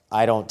 look,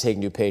 I don't take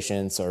new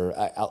patients, or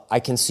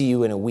I can see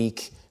you in a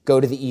week. Go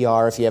to the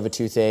ER if you have a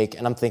toothache.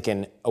 And I'm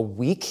thinking, a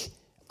week?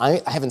 I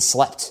haven't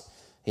slept.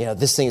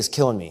 This thing is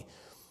killing me.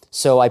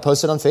 So I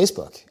posted on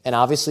Facebook. And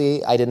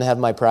obviously, I didn't have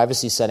my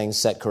privacy settings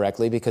set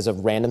correctly because a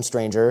random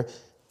stranger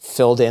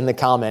filled in the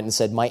comment and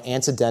said, my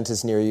aunt's a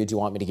dentist near you. Do you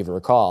want me to give her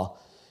a call?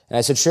 And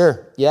I said,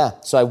 sure, yeah.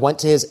 So I went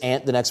to his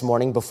aunt the next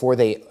morning before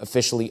they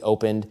officially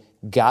opened,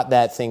 got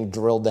that thing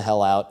drilled the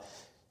hell out,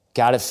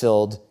 got it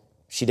filled.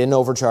 She didn't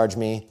overcharge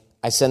me.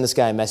 I send this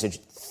guy a message,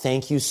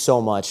 thank you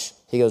so much.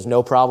 He goes,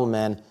 no problem,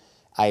 man.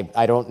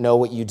 I don't know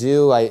what you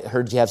do. I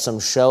heard you have some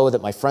show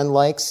that my friend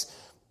likes,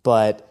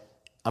 but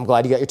I'm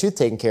glad you got your tooth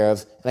taken care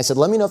of. And I said,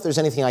 let me know if there's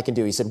anything I can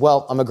do. He said,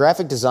 well, I'm a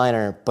graphic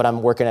designer, but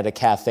I'm working at a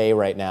cafe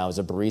right now as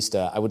a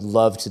barista. I would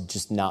love to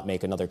just not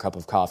make another cup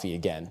of coffee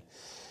again.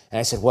 And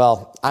I said,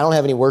 well, I don't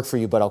have any work for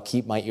you, but I'll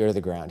keep my ear to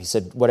the ground. He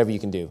said, whatever you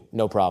can do,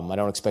 no problem. I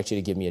don't expect you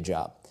to give me a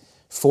job.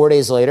 4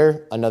 days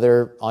later,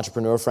 another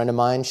entrepreneur friend of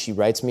mine, she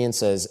writes me and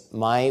says,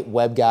 my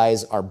web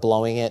guys are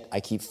blowing it. I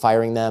keep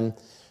firing them.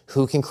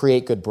 Who can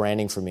create good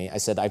branding for me? I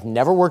said, I've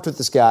never worked with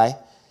this guy,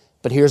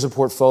 but here's a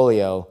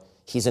portfolio.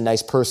 He's a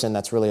nice person.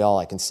 That's really all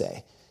I can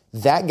say.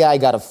 That guy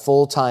got a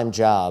full-time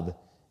job,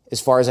 as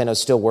far as I know,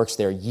 still works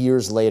there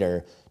years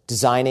later,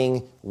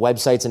 designing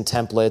websites and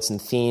templates and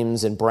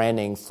themes and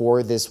branding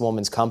for this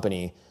woman's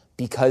company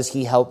because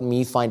he helped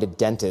me find a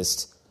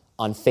dentist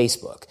on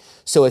Facebook.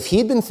 So if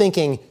he'd been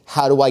thinking,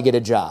 how do I get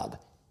a job?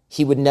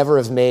 He would never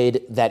have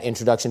made that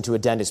introduction to a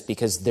dentist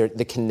because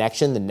the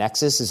connection, the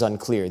nexus is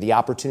unclear. The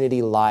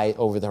opportunity lies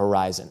over the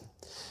horizon.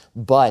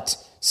 But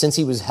since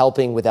he was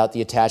helping without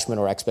the attachment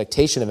or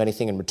expectation of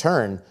anything in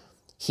return,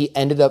 he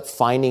ended up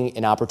finding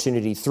an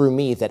opportunity through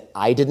me that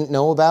I didn't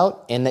know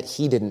about and that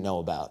he didn't know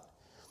about.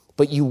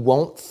 But you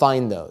won't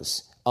find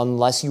those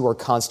unless you are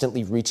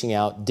constantly reaching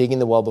out, digging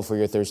the well before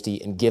you're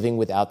thirsty, and giving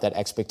without that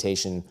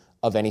expectation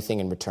of anything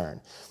in return.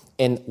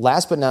 And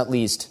last but not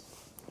least,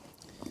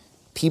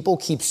 people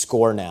keep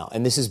score now,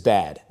 and this is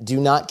bad. Do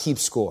not keep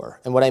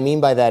score. And what I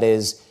mean by that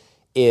is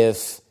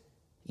if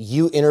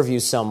you interview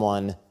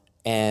someone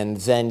and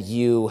then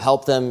you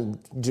help them,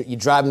 you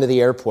drive them to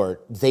the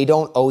airport, they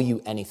don't owe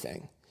you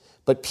anything.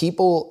 But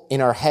people,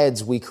 in our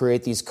heads, we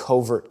create these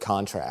covert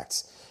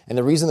contracts. And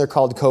the reason they're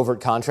called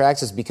covert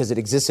contracts is because it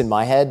exists in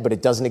my head, but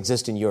it doesn't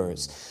exist in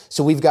yours.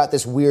 So we've got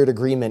this weird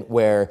agreement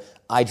where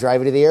I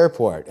drive you to the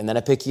airport, and then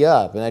I pick you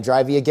up, and I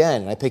drive you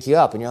again, and I pick you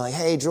up, and you're like,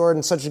 hey,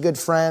 Jordan, such a good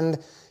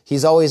friend.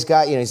 He's always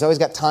got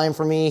time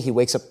for me. He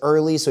wakes up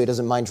early, so he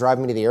doesn't mind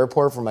driving me to the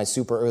airport for my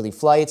super early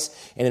flights.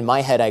 And in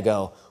my head, I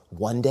go,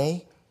 one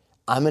day,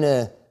 I'm going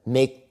to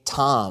make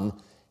Tom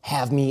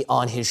have me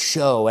on his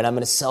show, and I'm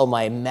going to sell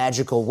my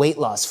magical weight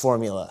loss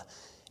formula.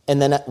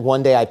 And then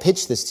one day I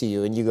pitch this to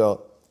you, and you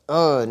go,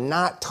 oh,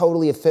 not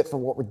totally a fit for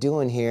what we're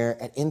doing here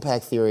at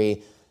Impact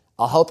Theory.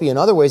 I'll help you in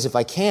other ways if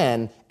I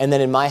can. And then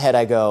in my head,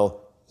 I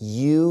go,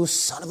 you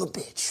son of a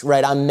bitch,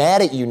 right? I'm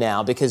mad at you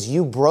now because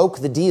you broke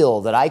the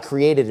deal that I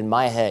created in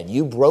my head.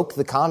 You broke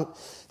the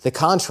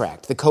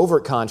contract, the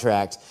covert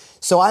contract.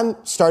 So I'm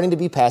starting to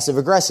be passive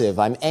aggressive.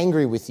 I'm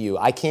angry with you.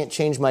 I can't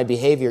change my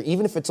behavior.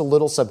 Even if it's a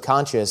little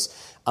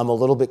subconscious, I'm a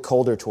little bit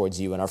colder towards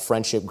you and our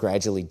friendship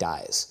gradually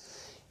dies.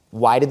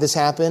 Why did this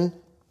happen?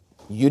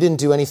 You didn't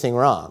do anything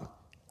wrong.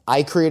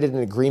 I created an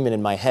agreement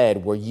in my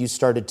head where you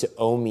started to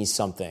owe me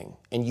something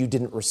and you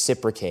didn't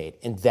reciprocate,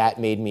 and that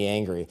made me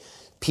angry.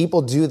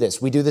 People do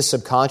this. We do this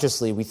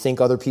subconsciously. We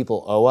think other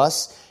people owe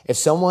us. If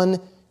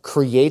someone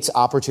creates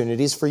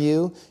opportunities for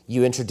you,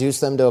 you introduce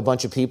them to a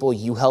bunch of people,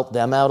 you help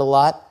them out a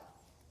lot,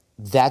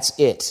 that's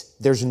it.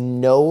 There's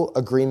no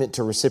agreement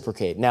to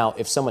reciprocate. Now,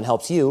 if someone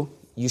helps you,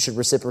 you should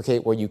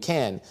reciprocate where you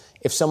can.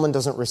 If someone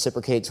doesn't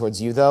reciprocate towards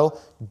you, though,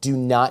 do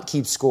not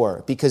keep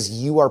score because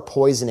you are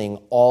poisoning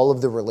all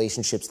of the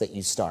relationships that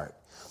you start.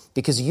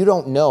 Because you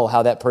don't know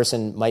how that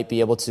person might be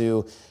able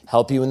to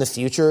help you in the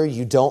future.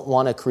 You don't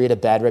want to create a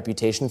bad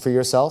reputation for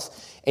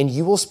yourself. And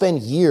you will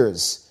spend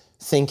years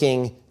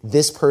thinking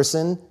this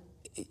person,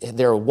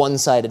 they're a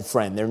one-sided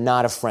friend. They're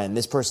not a friend.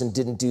 This person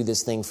didn't do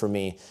this thing for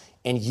me.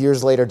 And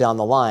years later down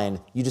the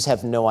line, you just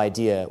have no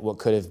idea what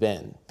could have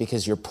been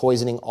because you're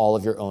poisoning all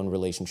of your own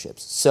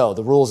relationships. So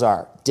the rules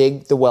are,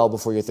 dig the well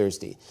before you're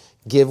thirsty.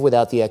 Give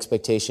without the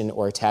expectation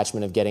or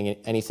attachment of getting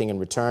anything in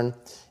return.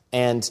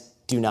 And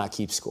do not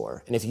keep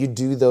score. And if you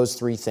do those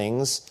three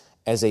things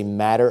as a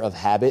matter of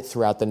habit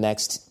throughout the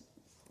next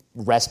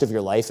rest of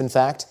your life, in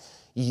fact,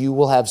 you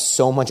will have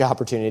so much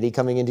opportunity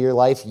coming into your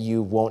life,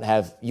 you won't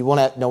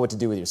know what to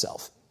do with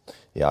yourself.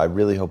 Yeah, I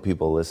really hope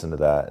people listen to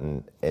that.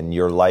 And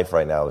your life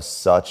right now is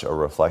such a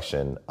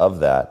reflection of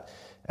that.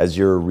 As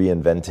you're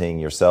reinventing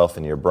yourself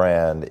and your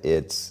brand,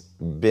 it's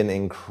been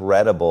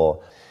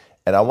incredible.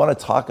 And I want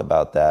to talk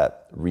about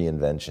that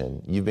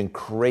reinvention. You've been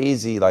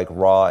crazy, like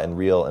raw and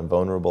real and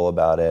vulnerable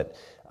about it.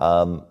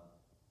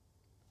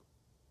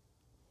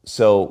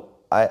 So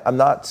I'm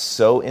not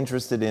so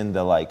interested in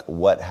the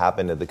what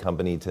happened at the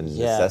company to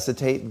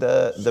necessitate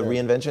the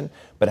reinvention,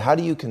 but how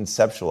do you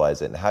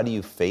conceptualize it and how do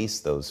you face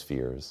those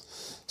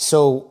fears?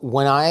 So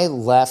when I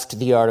left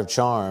The Art of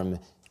Charm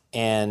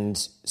and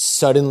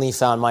suddenly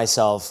found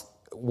myself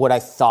what I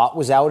thought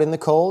was out in the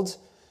cold,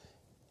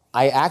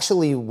 I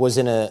actually was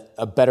in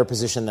a better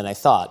position than I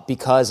thought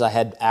because I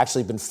had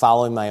actually been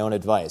following my own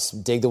advice.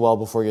 Dig the well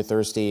before you're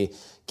thirsty,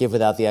 give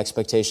without the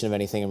expectation of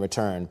anything in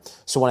return.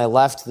 So when I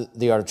left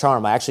The Art of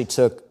Charm, I actually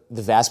took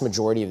the vast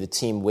majority of the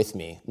team with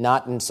me,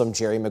 not in some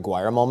Jerry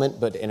Maguire moment,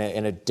 but in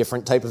a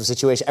different type of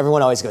situation.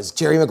 Everyone always goes,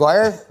 Jerry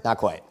Maguire? Not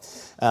quite.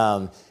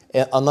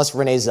 Unless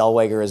Renee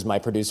Zellweger is my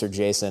producer,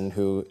 Jason,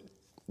 who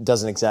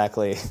doesn't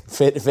exactly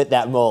fit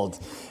that mold.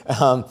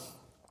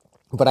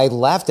 But I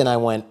left and I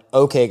went,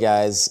 okay,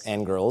 guys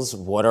and girls,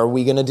 what are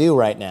we going to do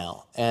right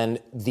now? And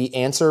the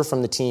answer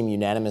from the team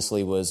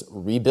unanimously was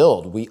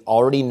rebuild. We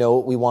already know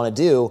what we want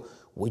to do.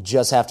 We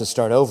just have to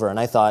start over. And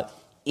I thought,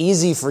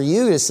 easy for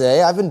you to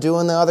say. I've been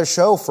doing the other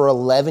show for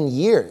 11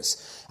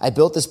 years. I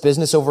built this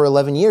business over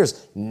 11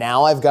 years.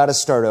 Now I've got to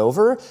start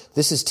over?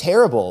 This is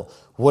terrible.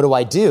 What do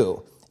I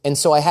do? And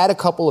so I had a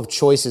couple of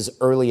choices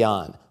early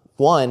on.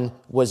 One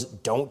was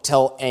don't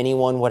tell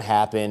anyone what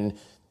happened.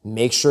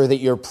 Make sure that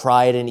your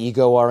pride and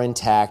ego are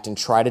intact and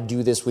try to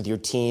do this with your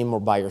team or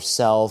by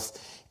yourself.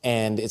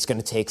 And it's going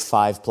to take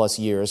 5+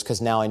 years because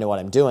now I know what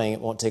I'm doing.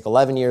 It won't take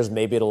 11 years.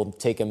 Maybe it'll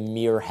take a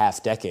mere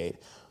half decade.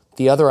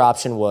 The other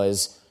option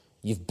was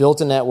you've built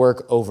a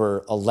network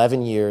over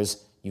 11 years.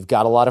 You've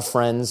got a lot of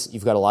friends.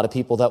 You've got a lot of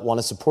people that want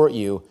to support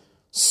you.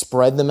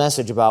 Spread the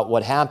message about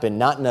what happened,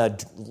 not in a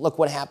look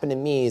what happened to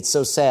me, it's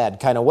so sad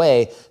kind of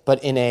way,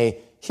 but in a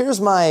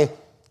here's my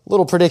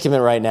little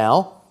predicament right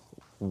now.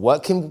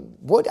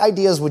 What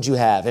ideas would you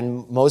have?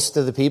 And most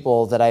of the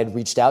people that I had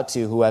reached out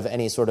to who have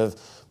any sort of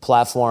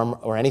platform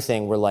or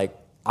anything were like,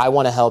 I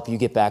want to help you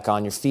get back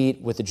on your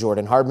feet with the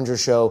Jordan Harbinger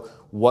show.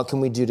 What can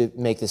we do to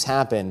make this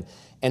happen?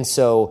 And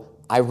so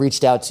I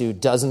reached out to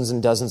dozens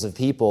and dozens of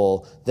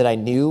people that I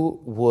knew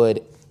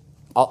would,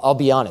 I'll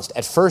be honest,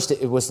 at first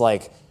it was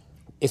like,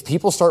 if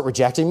people start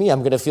rejecting me, I'm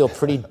going to feel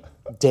pretty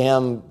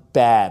damn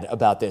bad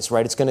about this,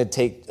 right? It's going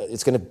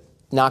to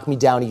knock me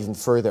down even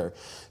further.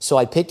 So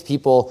I picked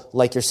people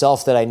like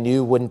yourself that I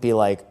knew wouldn't be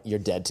like, you're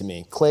dead to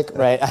me. Click,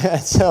 right?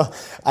 So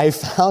I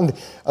found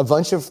a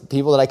bunch of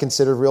people that I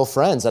considered real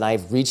friends, and I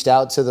reached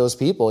out to those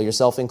people,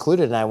 yourself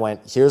included, and I went,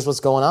 here's what's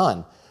going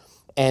on.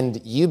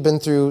 And you've been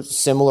through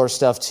similar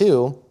stuff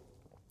too,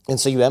 and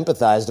so you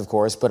empathized, of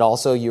course, but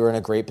also you were in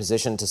a great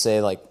position to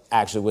say, like,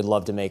 actually would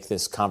love to make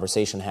this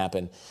conversation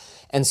happen.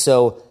 And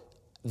so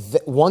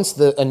once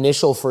the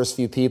initial first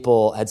few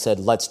people had said,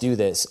 let's do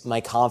this, my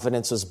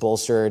confidence was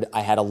bolstered.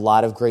 I had a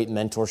lot of great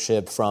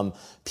mentorship from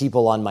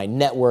people on my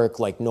network,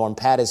 like Norm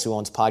Pattis, who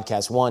owns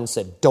Podcast One,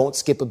 said, don't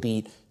skip a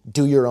beat,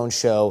 do your own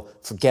show,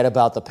 forget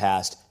about the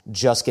past,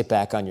 just get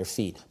back on your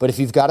feet. But if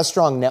you've got a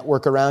strong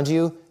network around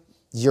you,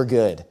 you're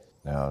good.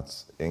 No,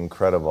 it's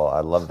incredible.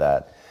 I love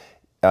that.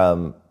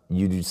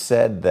 You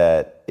said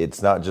that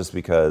it's not just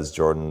because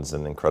Jordan's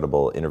an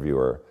incredible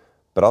interviewer,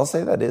 but I'll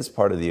say that is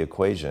part of the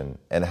equation.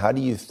 And how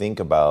do you think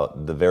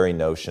about the very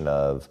notion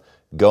of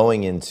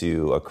going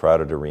into a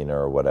crowded arena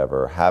or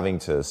whatever, having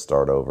to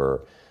start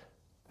over?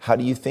 How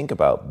do you think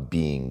about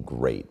being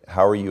great?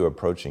 How are you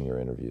approaching your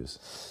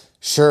interviews?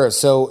 Sure.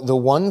 So the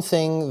one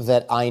thing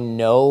that I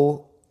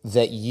know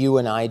that you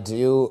and I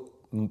do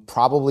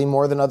probably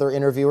more than other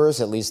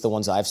interviewers, at least the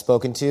ones I've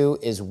spoken to,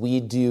 is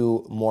we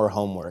do more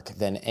homework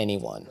than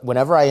anyone.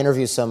 Whenever I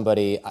interview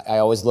somebody, I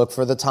always look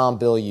for the Tom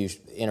Bilyeu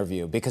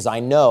interview because I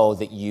know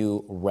that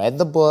you read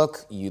the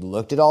book, you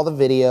looked at all the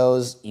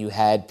videos, you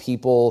had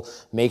people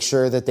make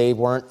sure that they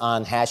weren't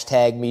on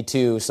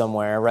 #MeToo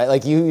somewhere, right?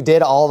 Like you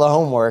did all the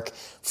homework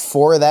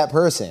for that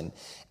person.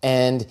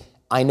 And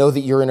I know that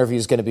your interview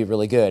is going to be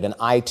really good, and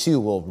I too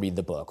will read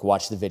the book,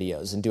 watch the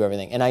videos, and do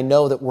everything. And I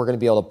know that we're going to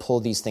be able to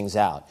pull these things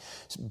out.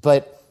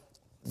 But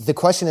the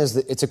question is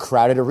that it's a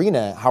crowded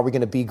arena. How are we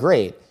going to be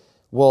great?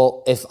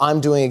 Well, if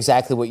I'm doing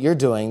exactly what you're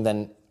doing,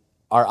 then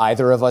are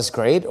either of us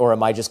great, or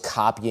am I just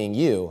copying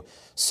you?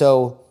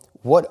 So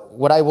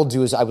what I will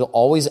do is I will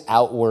always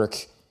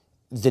outwork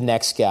the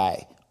next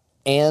guy,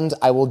 and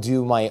I will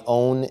do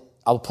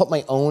I'll put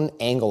my own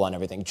angle on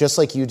everything, just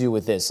like you do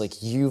with this.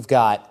 Like you've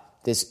got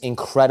this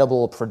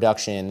incredible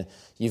production.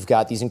 You've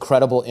got these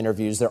incredible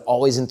interviews. They're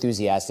always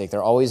enthusiastic.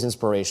 They're always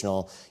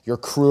inspirational. Your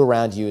crew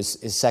around you is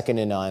second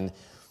to none.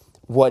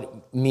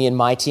 What me and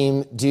my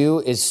team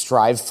do is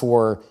strive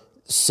for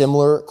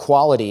similar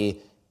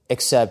quality,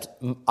 except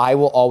I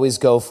will always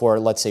go for,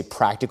 let's say,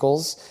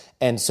 practicals.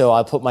 And so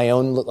I'll put my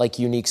own like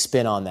unique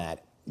spin on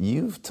that.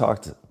 You've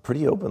talked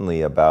pretty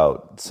openly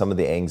about some of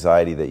the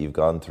anxiety that you've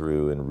gone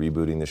through in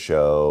rebooting the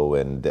show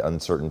and the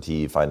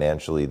uncertainty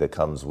financially that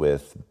comes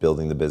with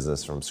building the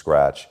business from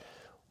scratch.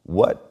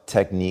 What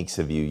techniques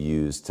have you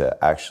used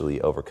to actually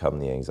overcome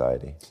the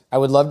anxiety? I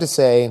would love to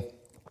say,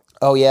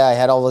 oh yeah, I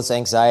had all this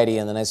anxiety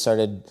and then I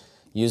started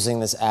using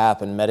this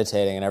app and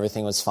meditating and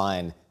everything was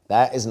fine.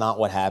 That is not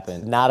what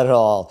happened. Not at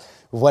all.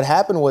 What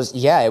happened was,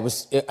 I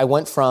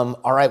went from,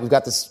 all right, we've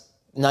got this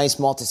nice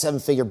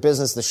multi-7-figure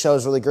business, the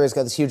show's really great, it's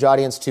got this huge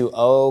audience, to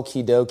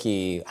okie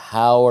dokie,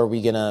 how are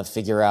we gonna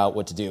figure out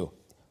what to do?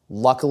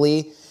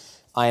 Luckily,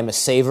 I am a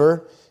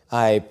saver,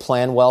 I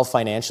plan well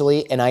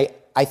financially, and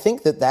I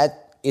think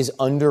that is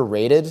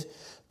underrated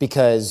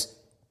because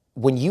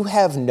when you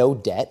have no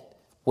debt,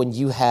 when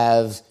you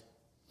have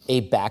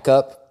a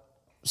backup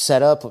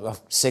setup of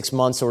 6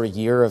 months or a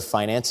year of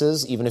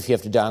finances, even if you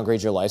have to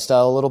downgrade your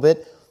lifestyle a little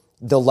bit,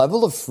 the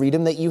level of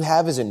freedom that you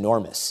have is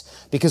enormous.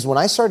 Because when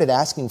I started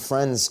asking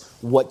friends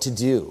what to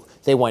do,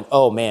 They went,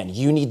 oh man,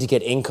 you need to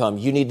get income.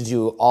 You need to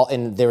do all,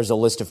 and there's a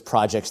list of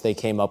projects they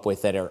came up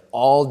with that are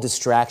all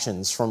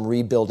distractions from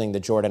rebuilding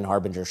the Jordan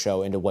Harbinger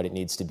show into what it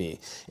needs to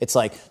be. It's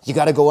like, you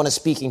got to go on a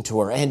speaking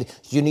tour, and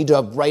you need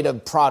to write a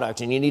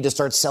product, and you need to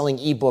start selling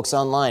ebooks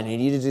online, and you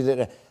need to do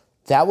that.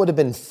 That would have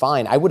been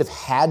fine. I would have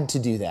had to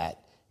do that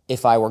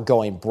if I were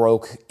going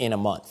broke in a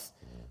month.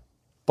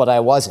 But I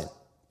wasn't,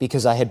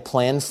 because I had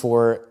planned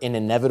for an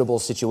inevitable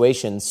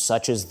situation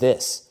such as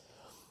this.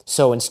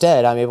 So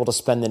instead, I'm able to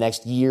spend the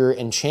next year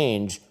and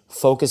change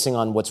focusing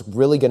on what's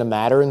really going to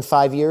matter in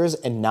 5 years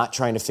and not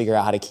trying to figure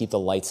out how to keep the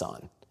lights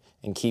on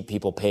and keep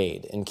people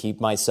paid and keep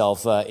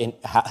myself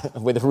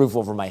with a roof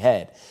over my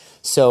head.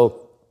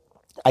 So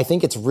I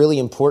think it's really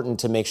important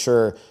to make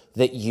sure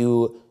that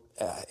you,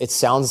 it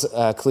sounds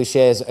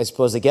cliche, I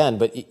suppose, again,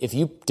 but if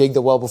you dig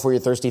the well before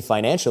you're thirsty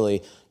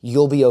financially,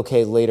 you'll be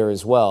okay later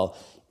as well.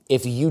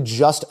 If you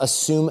just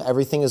assume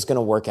everything is going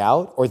to work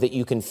out, or that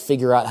you can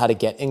figure out how to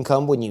get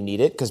income when you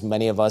need it, because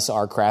many of us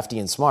are crafty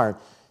and smart,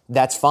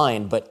 that's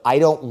fine. But I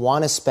don't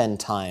want to spend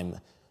time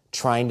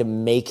trying to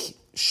make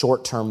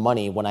short-term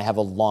money when I have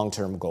a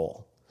long-term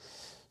goal.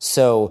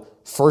 So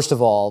first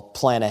of all,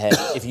 plan ahead.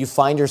 If you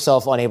find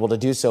yourself unable to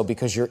do so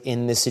because you're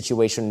in this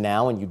situation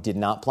now and you did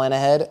not plan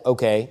ahead,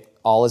 okay,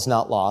 all is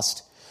not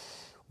lost.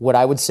 What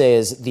I would say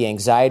is the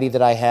anxiety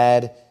that I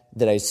had,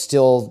 that I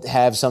still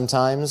have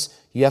sometimes,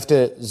 you have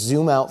to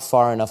zoom out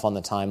far enough on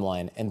the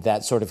timeline, and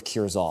that sort of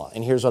cures all.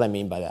 And here's what I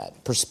mean by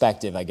that.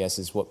 Perspective, I guess,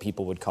 is what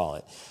people would call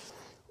it.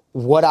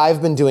 What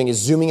I've been doing is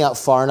zooming out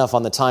far enough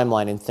on the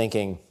timeline and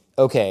thinking,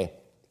 okay,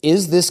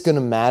 is this going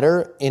to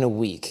matter in a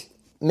week?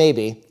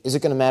 Maybe. Is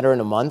it going to matter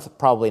in a month?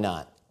 Probably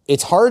not.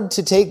 It's hard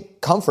to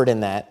take comfort in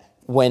that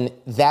when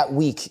that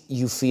week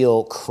you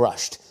feel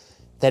crushed,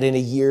 that in a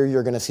year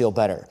you're going to feel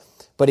better.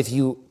 But if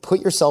you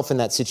put yourself in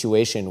that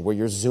situation where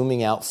you're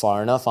zooming out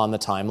far enough on the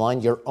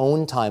timeline, your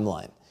own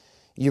timeline,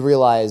 you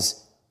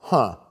realize,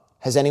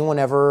 has anyone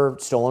ever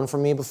stolen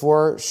from me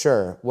before?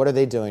 Sure. What are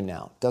they doing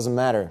now? Doesn't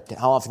matter.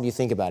 How often do you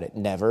think about it?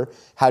 Never.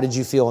 How did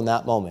you feel in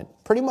that moment?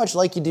 Pretty much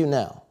like you do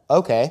now.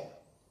 Okay.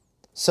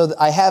 So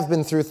I have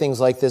been through things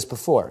like this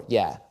before.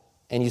 Yeah.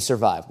 And you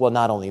survived. Well,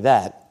 not only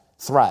that,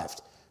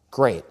 thrived.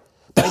 Great.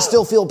 But I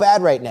still feel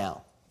bad right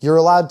now. You're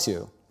allowed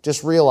to.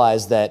 Just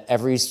realize that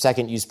every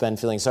second you spend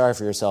feeling sorry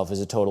for yourself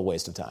is a total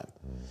waste of time.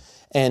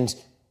 And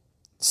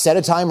set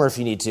a timer if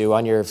you need to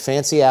on your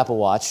fancy Apple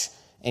Watch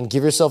and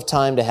give yourself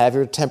time to have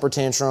your temper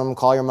tantrum,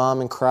 call your mom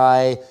and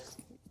cry,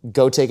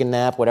 go take a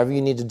nap, whatever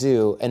you need to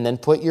do, and then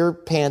put your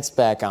pants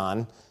back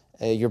on,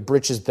 your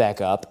britches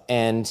back up,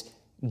 and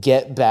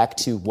get back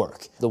to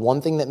work. The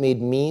one thing that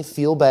made me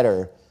feel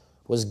better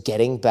was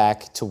getting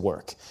back to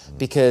work,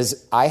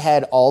 because I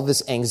had all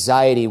this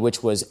anxiety,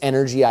 which was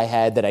energy I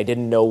had that I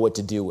didn't know what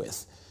to do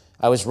with.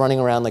 I was running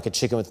around like a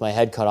chicken with my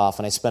head cut off,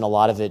 and I spent a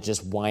lot of it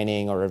just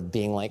whining or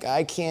being like,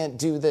 I can't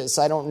do this.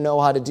 I don't know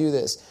how to do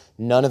this.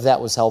 None of that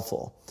was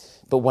helpful.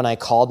 But when I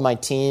called my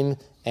team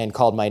and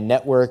called my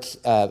network,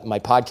 my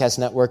podcast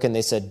network, and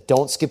they said,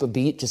 don't skip a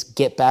beat, just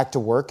get back to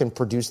work and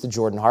produce the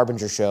Jordan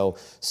Harbinger show.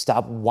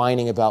 Stop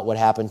whining about what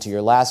happened to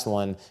your last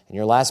one and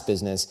your last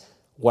business.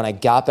 When I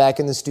got back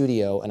in the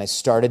studio and I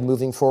started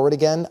moving forward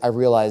again, I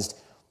realized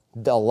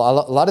a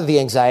lot of the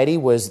anxiety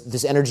was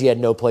this energy had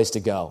no place to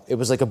go. It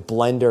was like a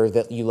blender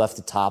that you left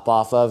the top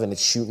off of and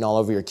it's shooting all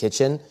over your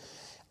kitchen.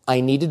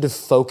 I needed to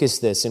focus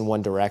this in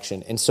one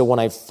direction. And so when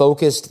I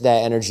focused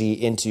that energy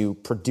into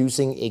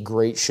producing a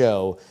great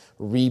show,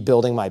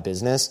 rebuilding my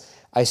business,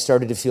 I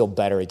started to feel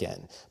better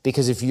again.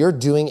 Because if you're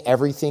doing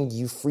everything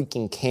you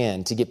freaking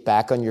can to get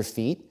back on your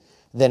feet,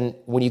 then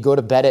when you go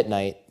to bed at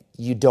night,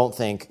 you don't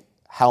think,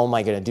 how am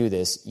I going to do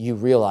this? You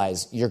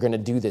realize you're going to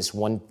do this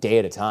one day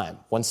at a time,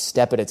 one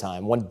step at a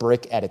time, one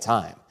brick at a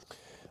time.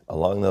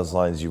 Along those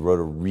lines, you wrote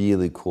a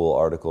really cool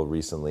article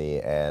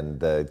recently, and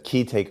the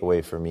key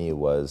takeaway for me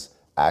was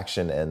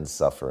action ends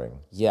suffering.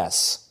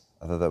 Yes.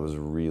 I thought that was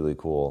really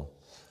cool.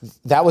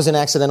 That was an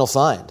accidental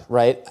find,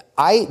 right?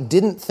 I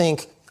didn't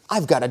think,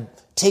 I've got to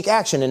take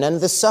action and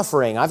end this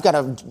suffering. I've got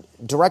to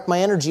direct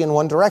my energy in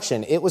one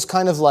direction. It was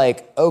kind of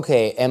like,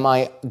 okay, am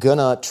I going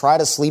to try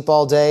to sleep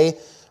all day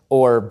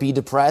or be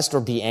depressed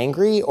or be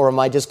angry, or am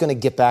I just going to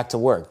get back to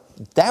work?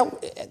 That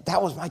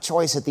was my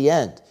choice at the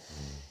end.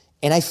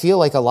 And I feel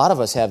like a lot of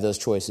us have those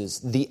choices.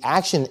 The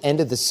action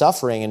ended the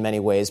suffering in many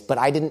ways, but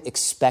I didn't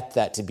expect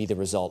that to be the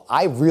result.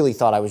 I really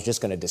thought I was just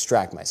going to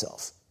distract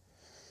myself.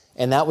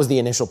 And that was the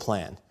initial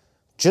plan.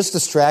 Just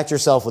distract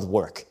yourself with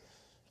work.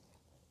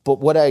 But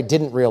what I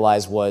didn't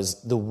realize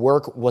was the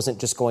work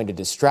wasn't just going to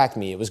distract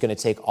me. It was going to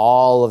take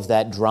all of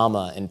that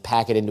drama and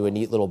pack it into a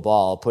neat little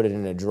ball, put it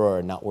in a drawer,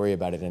 and not worry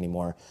about it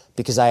anymore,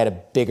 because I had a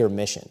bigger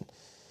mission.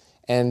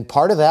 And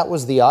part of that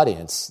was the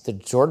audience, the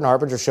Jordan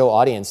Harbinger show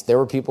audience. There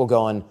were people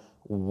going,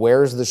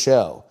 where's the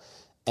show?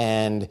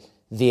 And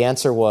the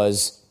answer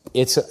was,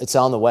 it's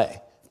on the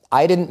way.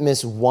 I didn't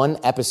miss one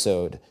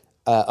episode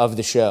of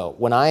the show.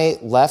 When I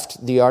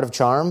left The Art of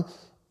Charm,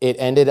 it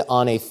ended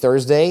on a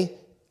Thursday.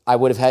 I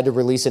would have had to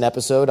release an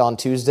episode on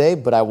Tuesday,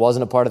 but I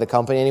wasn't a part of the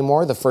company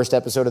anymore. The first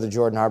episode of the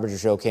Jordan Harbinger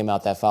Show came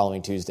out that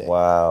following Tuesday.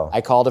 Wow.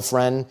 I called a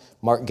friend,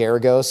 Mark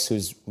Garagos,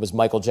 who was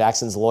Michael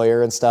Jackson's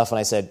lawyer and stuff, and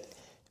I said,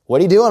 what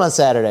are you doing on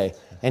Saturday?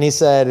 And he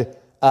said,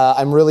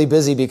 I'm really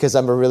busy because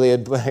I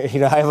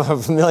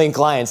have a million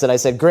clients. And I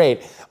said,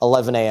 great,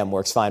 11 a.m.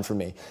 works fine for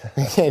me.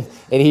 And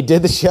he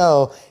did the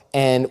show,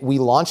 and we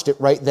launched it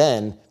right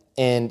then,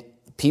 and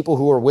people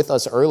who were with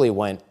us early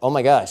went, oh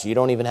my gosh, you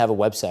don't even have a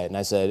website. And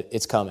I said,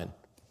 it's coming.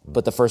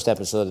 But the first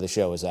episode of the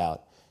show is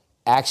out.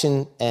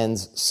 Action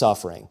ends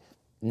suffering.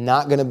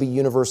 Not going to be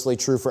universally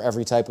true for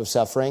every type of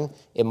suffering.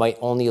 It might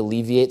only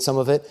alleviate some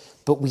of it.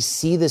 But we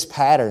see this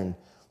pattern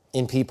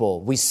in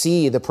people. We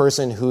see the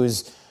person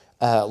who's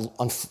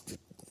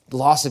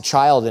lost a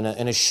child in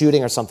a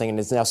shooting or something and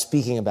is now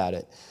speaking about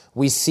it.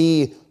 We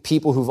see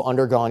people who've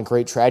undergone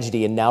great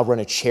tragedy and now run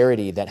a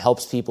charity that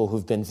helps people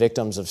who've been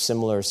victims of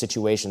similar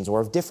situations or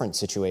of different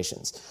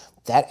situations.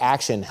 That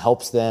action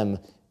helps them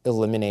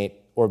eliminate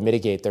or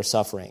mitigate their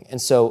suffering. And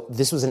so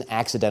this was an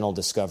accidental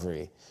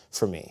discovery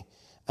for me.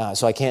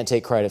 So I can't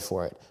take credit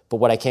for it. But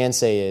what I can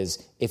say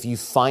is, if you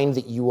find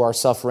that you are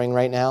suffering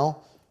right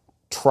now,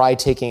 try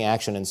taking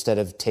action instead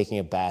of taking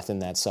a bath in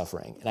that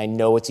suffering. And I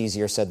know it's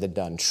easier said than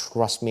done.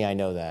 Trust me, I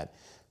know that.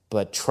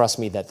 But trust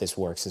me that this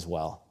works as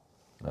well.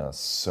 That's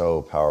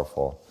so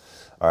powerful.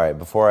 All right,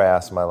 before I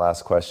ask my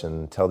last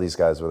question, tell these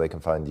guys where they can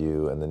find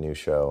you and the new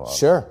show.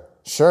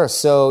 Sure.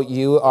 So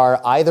you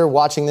are either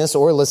watching this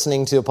or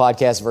listening to a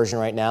podcast version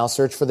right now.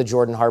 Search for The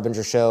Jordan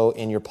Harbinger Show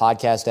in your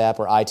podcast app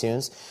or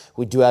iTunes.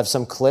 We do have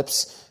some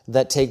clips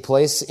that take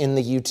place in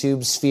the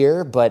YouTube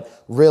sphere, but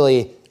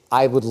really,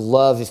 I would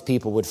love if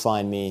people would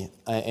find me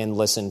and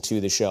listen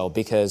to the show,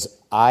 because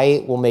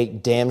I will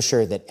make damn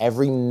sure that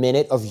every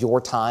minute of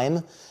your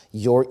time,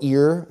 your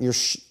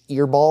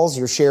earballs,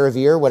 your share of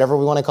ear, whatever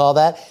we want to call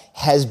that,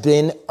 has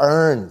been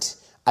earned.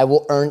 I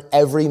will earn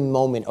every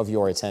moment of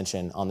your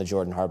attention on the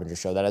Jordan Harbinger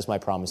Show. That is my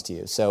promise to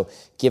you. So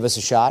give us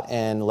a shot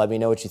and let me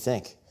know what you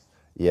think.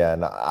 Yeah,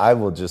 and I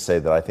will just say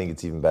that I think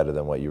it's even better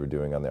than what you were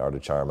doing on The Art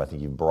of Charm. I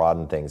think you've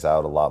broadened things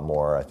out a lot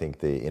more. I think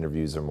the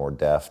interviews are more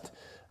deft.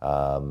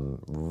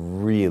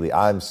 Really,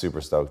 I'm super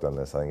stoked on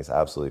this. I think it's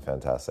absolutely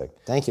fantastic.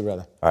 Thank you,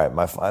 brother. All right,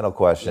 my final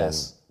question.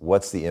 Yes.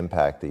 What's the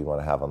impact that you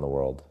want to have on the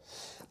world?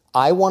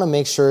 I want to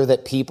make sure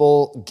that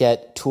people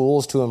get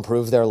tools to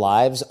improve their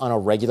lives on a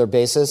regular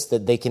basis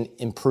that they can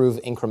improve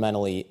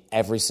incrementally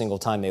every single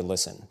time they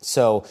listen.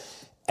 So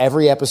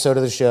every episode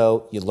of the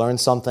show, you learn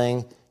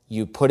something,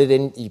 you put it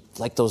in,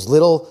 like those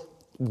little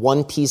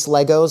one-piece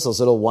Legos, those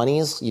little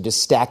oneies, you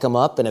just stack them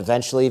up, and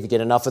eventually, if you get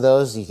enough of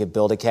those, you can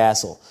build a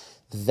castle.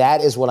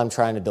 That is what I'm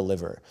trying to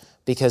deliver,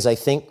 because I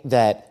think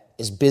that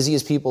as busy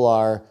as people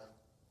are,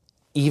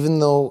 even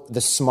though the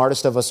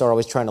smartest of us are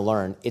always trying to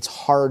learn, it's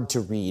hard to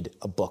read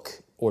a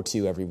book or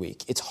two every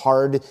week. It's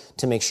hard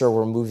to make sure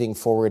we're moving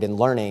forward and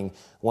learning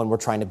when we're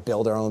trying to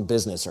build our own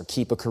business or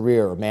keep a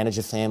career or manage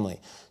a family.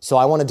 So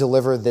I want to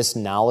deliver this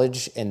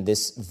knowledge and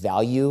this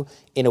value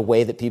in a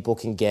way that people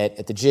can get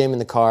at the gym, in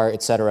the car,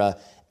 etc.,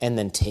 and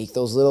then take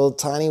those little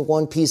tiny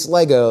one-piece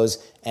Legos,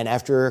 and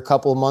after a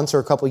couple of months or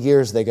a couple of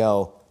years, they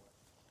go,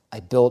 I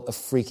built a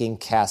freaking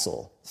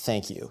castle.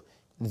 Thank you.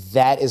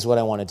 That is what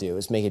I want to do,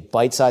 is make it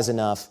bite-sized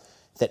enough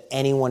that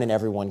anyone and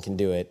everyone can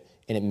do it,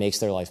 and it makes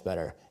their life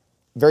better.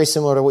 Very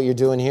similar to what you're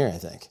doing here, I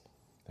think.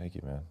 Thank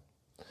you, man.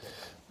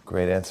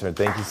 Great answer.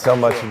 Thank you so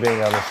much for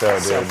being on the show,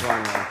 dude. So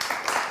fun, man.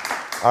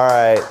 All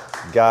right,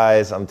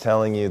 guys, I'm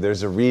telling you,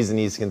 there's a reason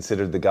he's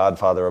considered the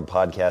godfather of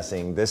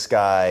podcasting. This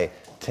guy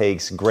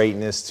takes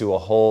greatness to a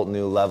whole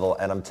new level,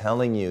 and I'm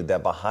telling you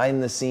that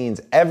behind the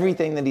scenes,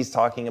 everything that he's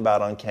talking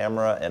about on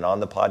camera and on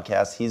the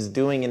podcast, he's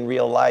doing in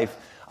real life.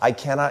 I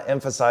cannot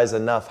emphasize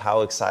enough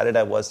how excited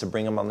I was to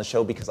bring him on the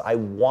show, because I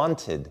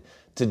wanted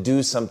to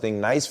do something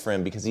nice for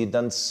him, because he had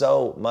done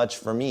so much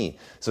for me.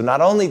 So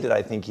not only did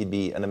I think he'd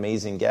be an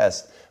amazing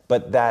guest,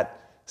 but that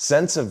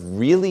sense of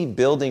really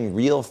building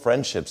real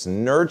friendships,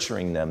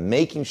 nurturing them,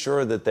 making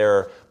sure that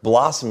they're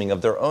blossoming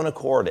of their own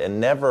accord,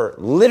 and never,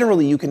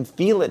 literally you can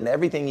feel it in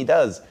everything he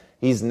does.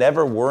 He's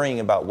never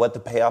worrying about what the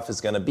payoff is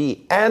going to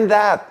be. And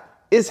that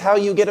is how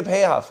you get a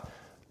payoff.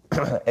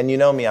 And you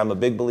know me, I'm a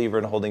big believer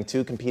in holding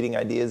two competing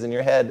ideas in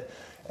your head,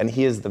 and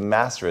he is the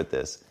master at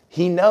this.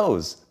 He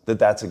knows that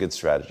that's a good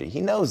strategy.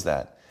 He knows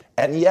that.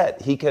 And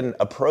yet he can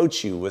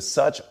approach you with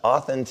such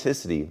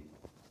authenticity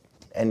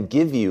and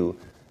give you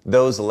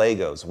those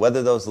Legos,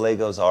 whether those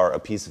Legos are a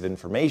piece of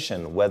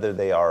information, whether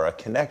they are a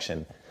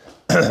connection.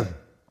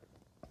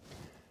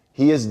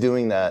 He is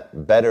doing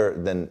that better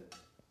than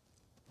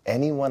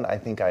anyone I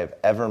think I've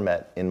ever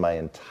met in my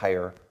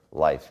entire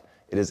life.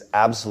 It is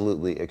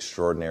absolutely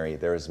extraordinary.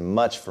 There is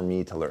much for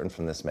me to learn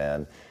from this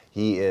man.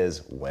 He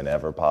is,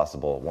 whenever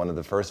possible, one of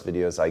the first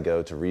videos I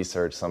go to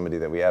research somebody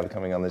that we have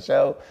coming on the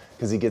show,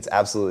 because he gets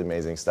absolutely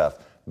amazing stuff.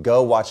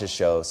 Go watch his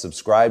show,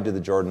 subscribe to the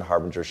Jordan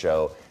Harbinger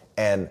Show,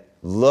 and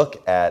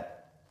look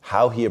at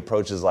how he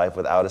approaches life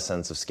without a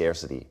sense of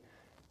scarcity.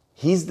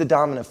 He's the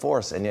dominant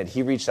force, and yet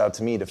he reached out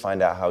to me to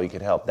find out how he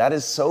could help. That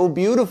is so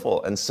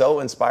beautiful and so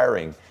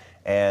inspiring.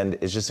 And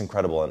it's just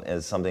incredible, and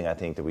it's something I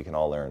think that we can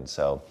all learn.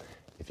 So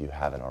if you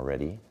haven't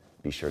already,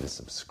 be sure to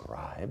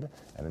subscribe.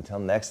 And until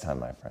next time,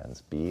 my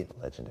friends, be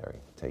legendary.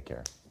 Take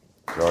care.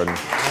 Jordan.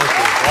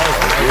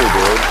 Thank you,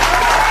 dude.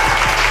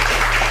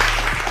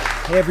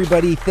 Hey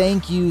everybody,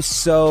 thank you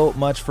so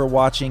much for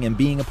watching and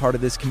being a part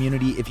of this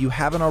community. If you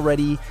haven't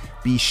already,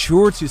 be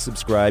sure to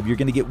subscribe. You're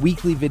going to get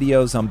weekly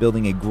videos on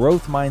building a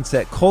growth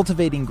mindset,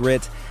 cultivating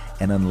grit,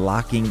 and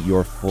unlocking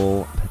your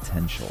full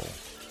potential.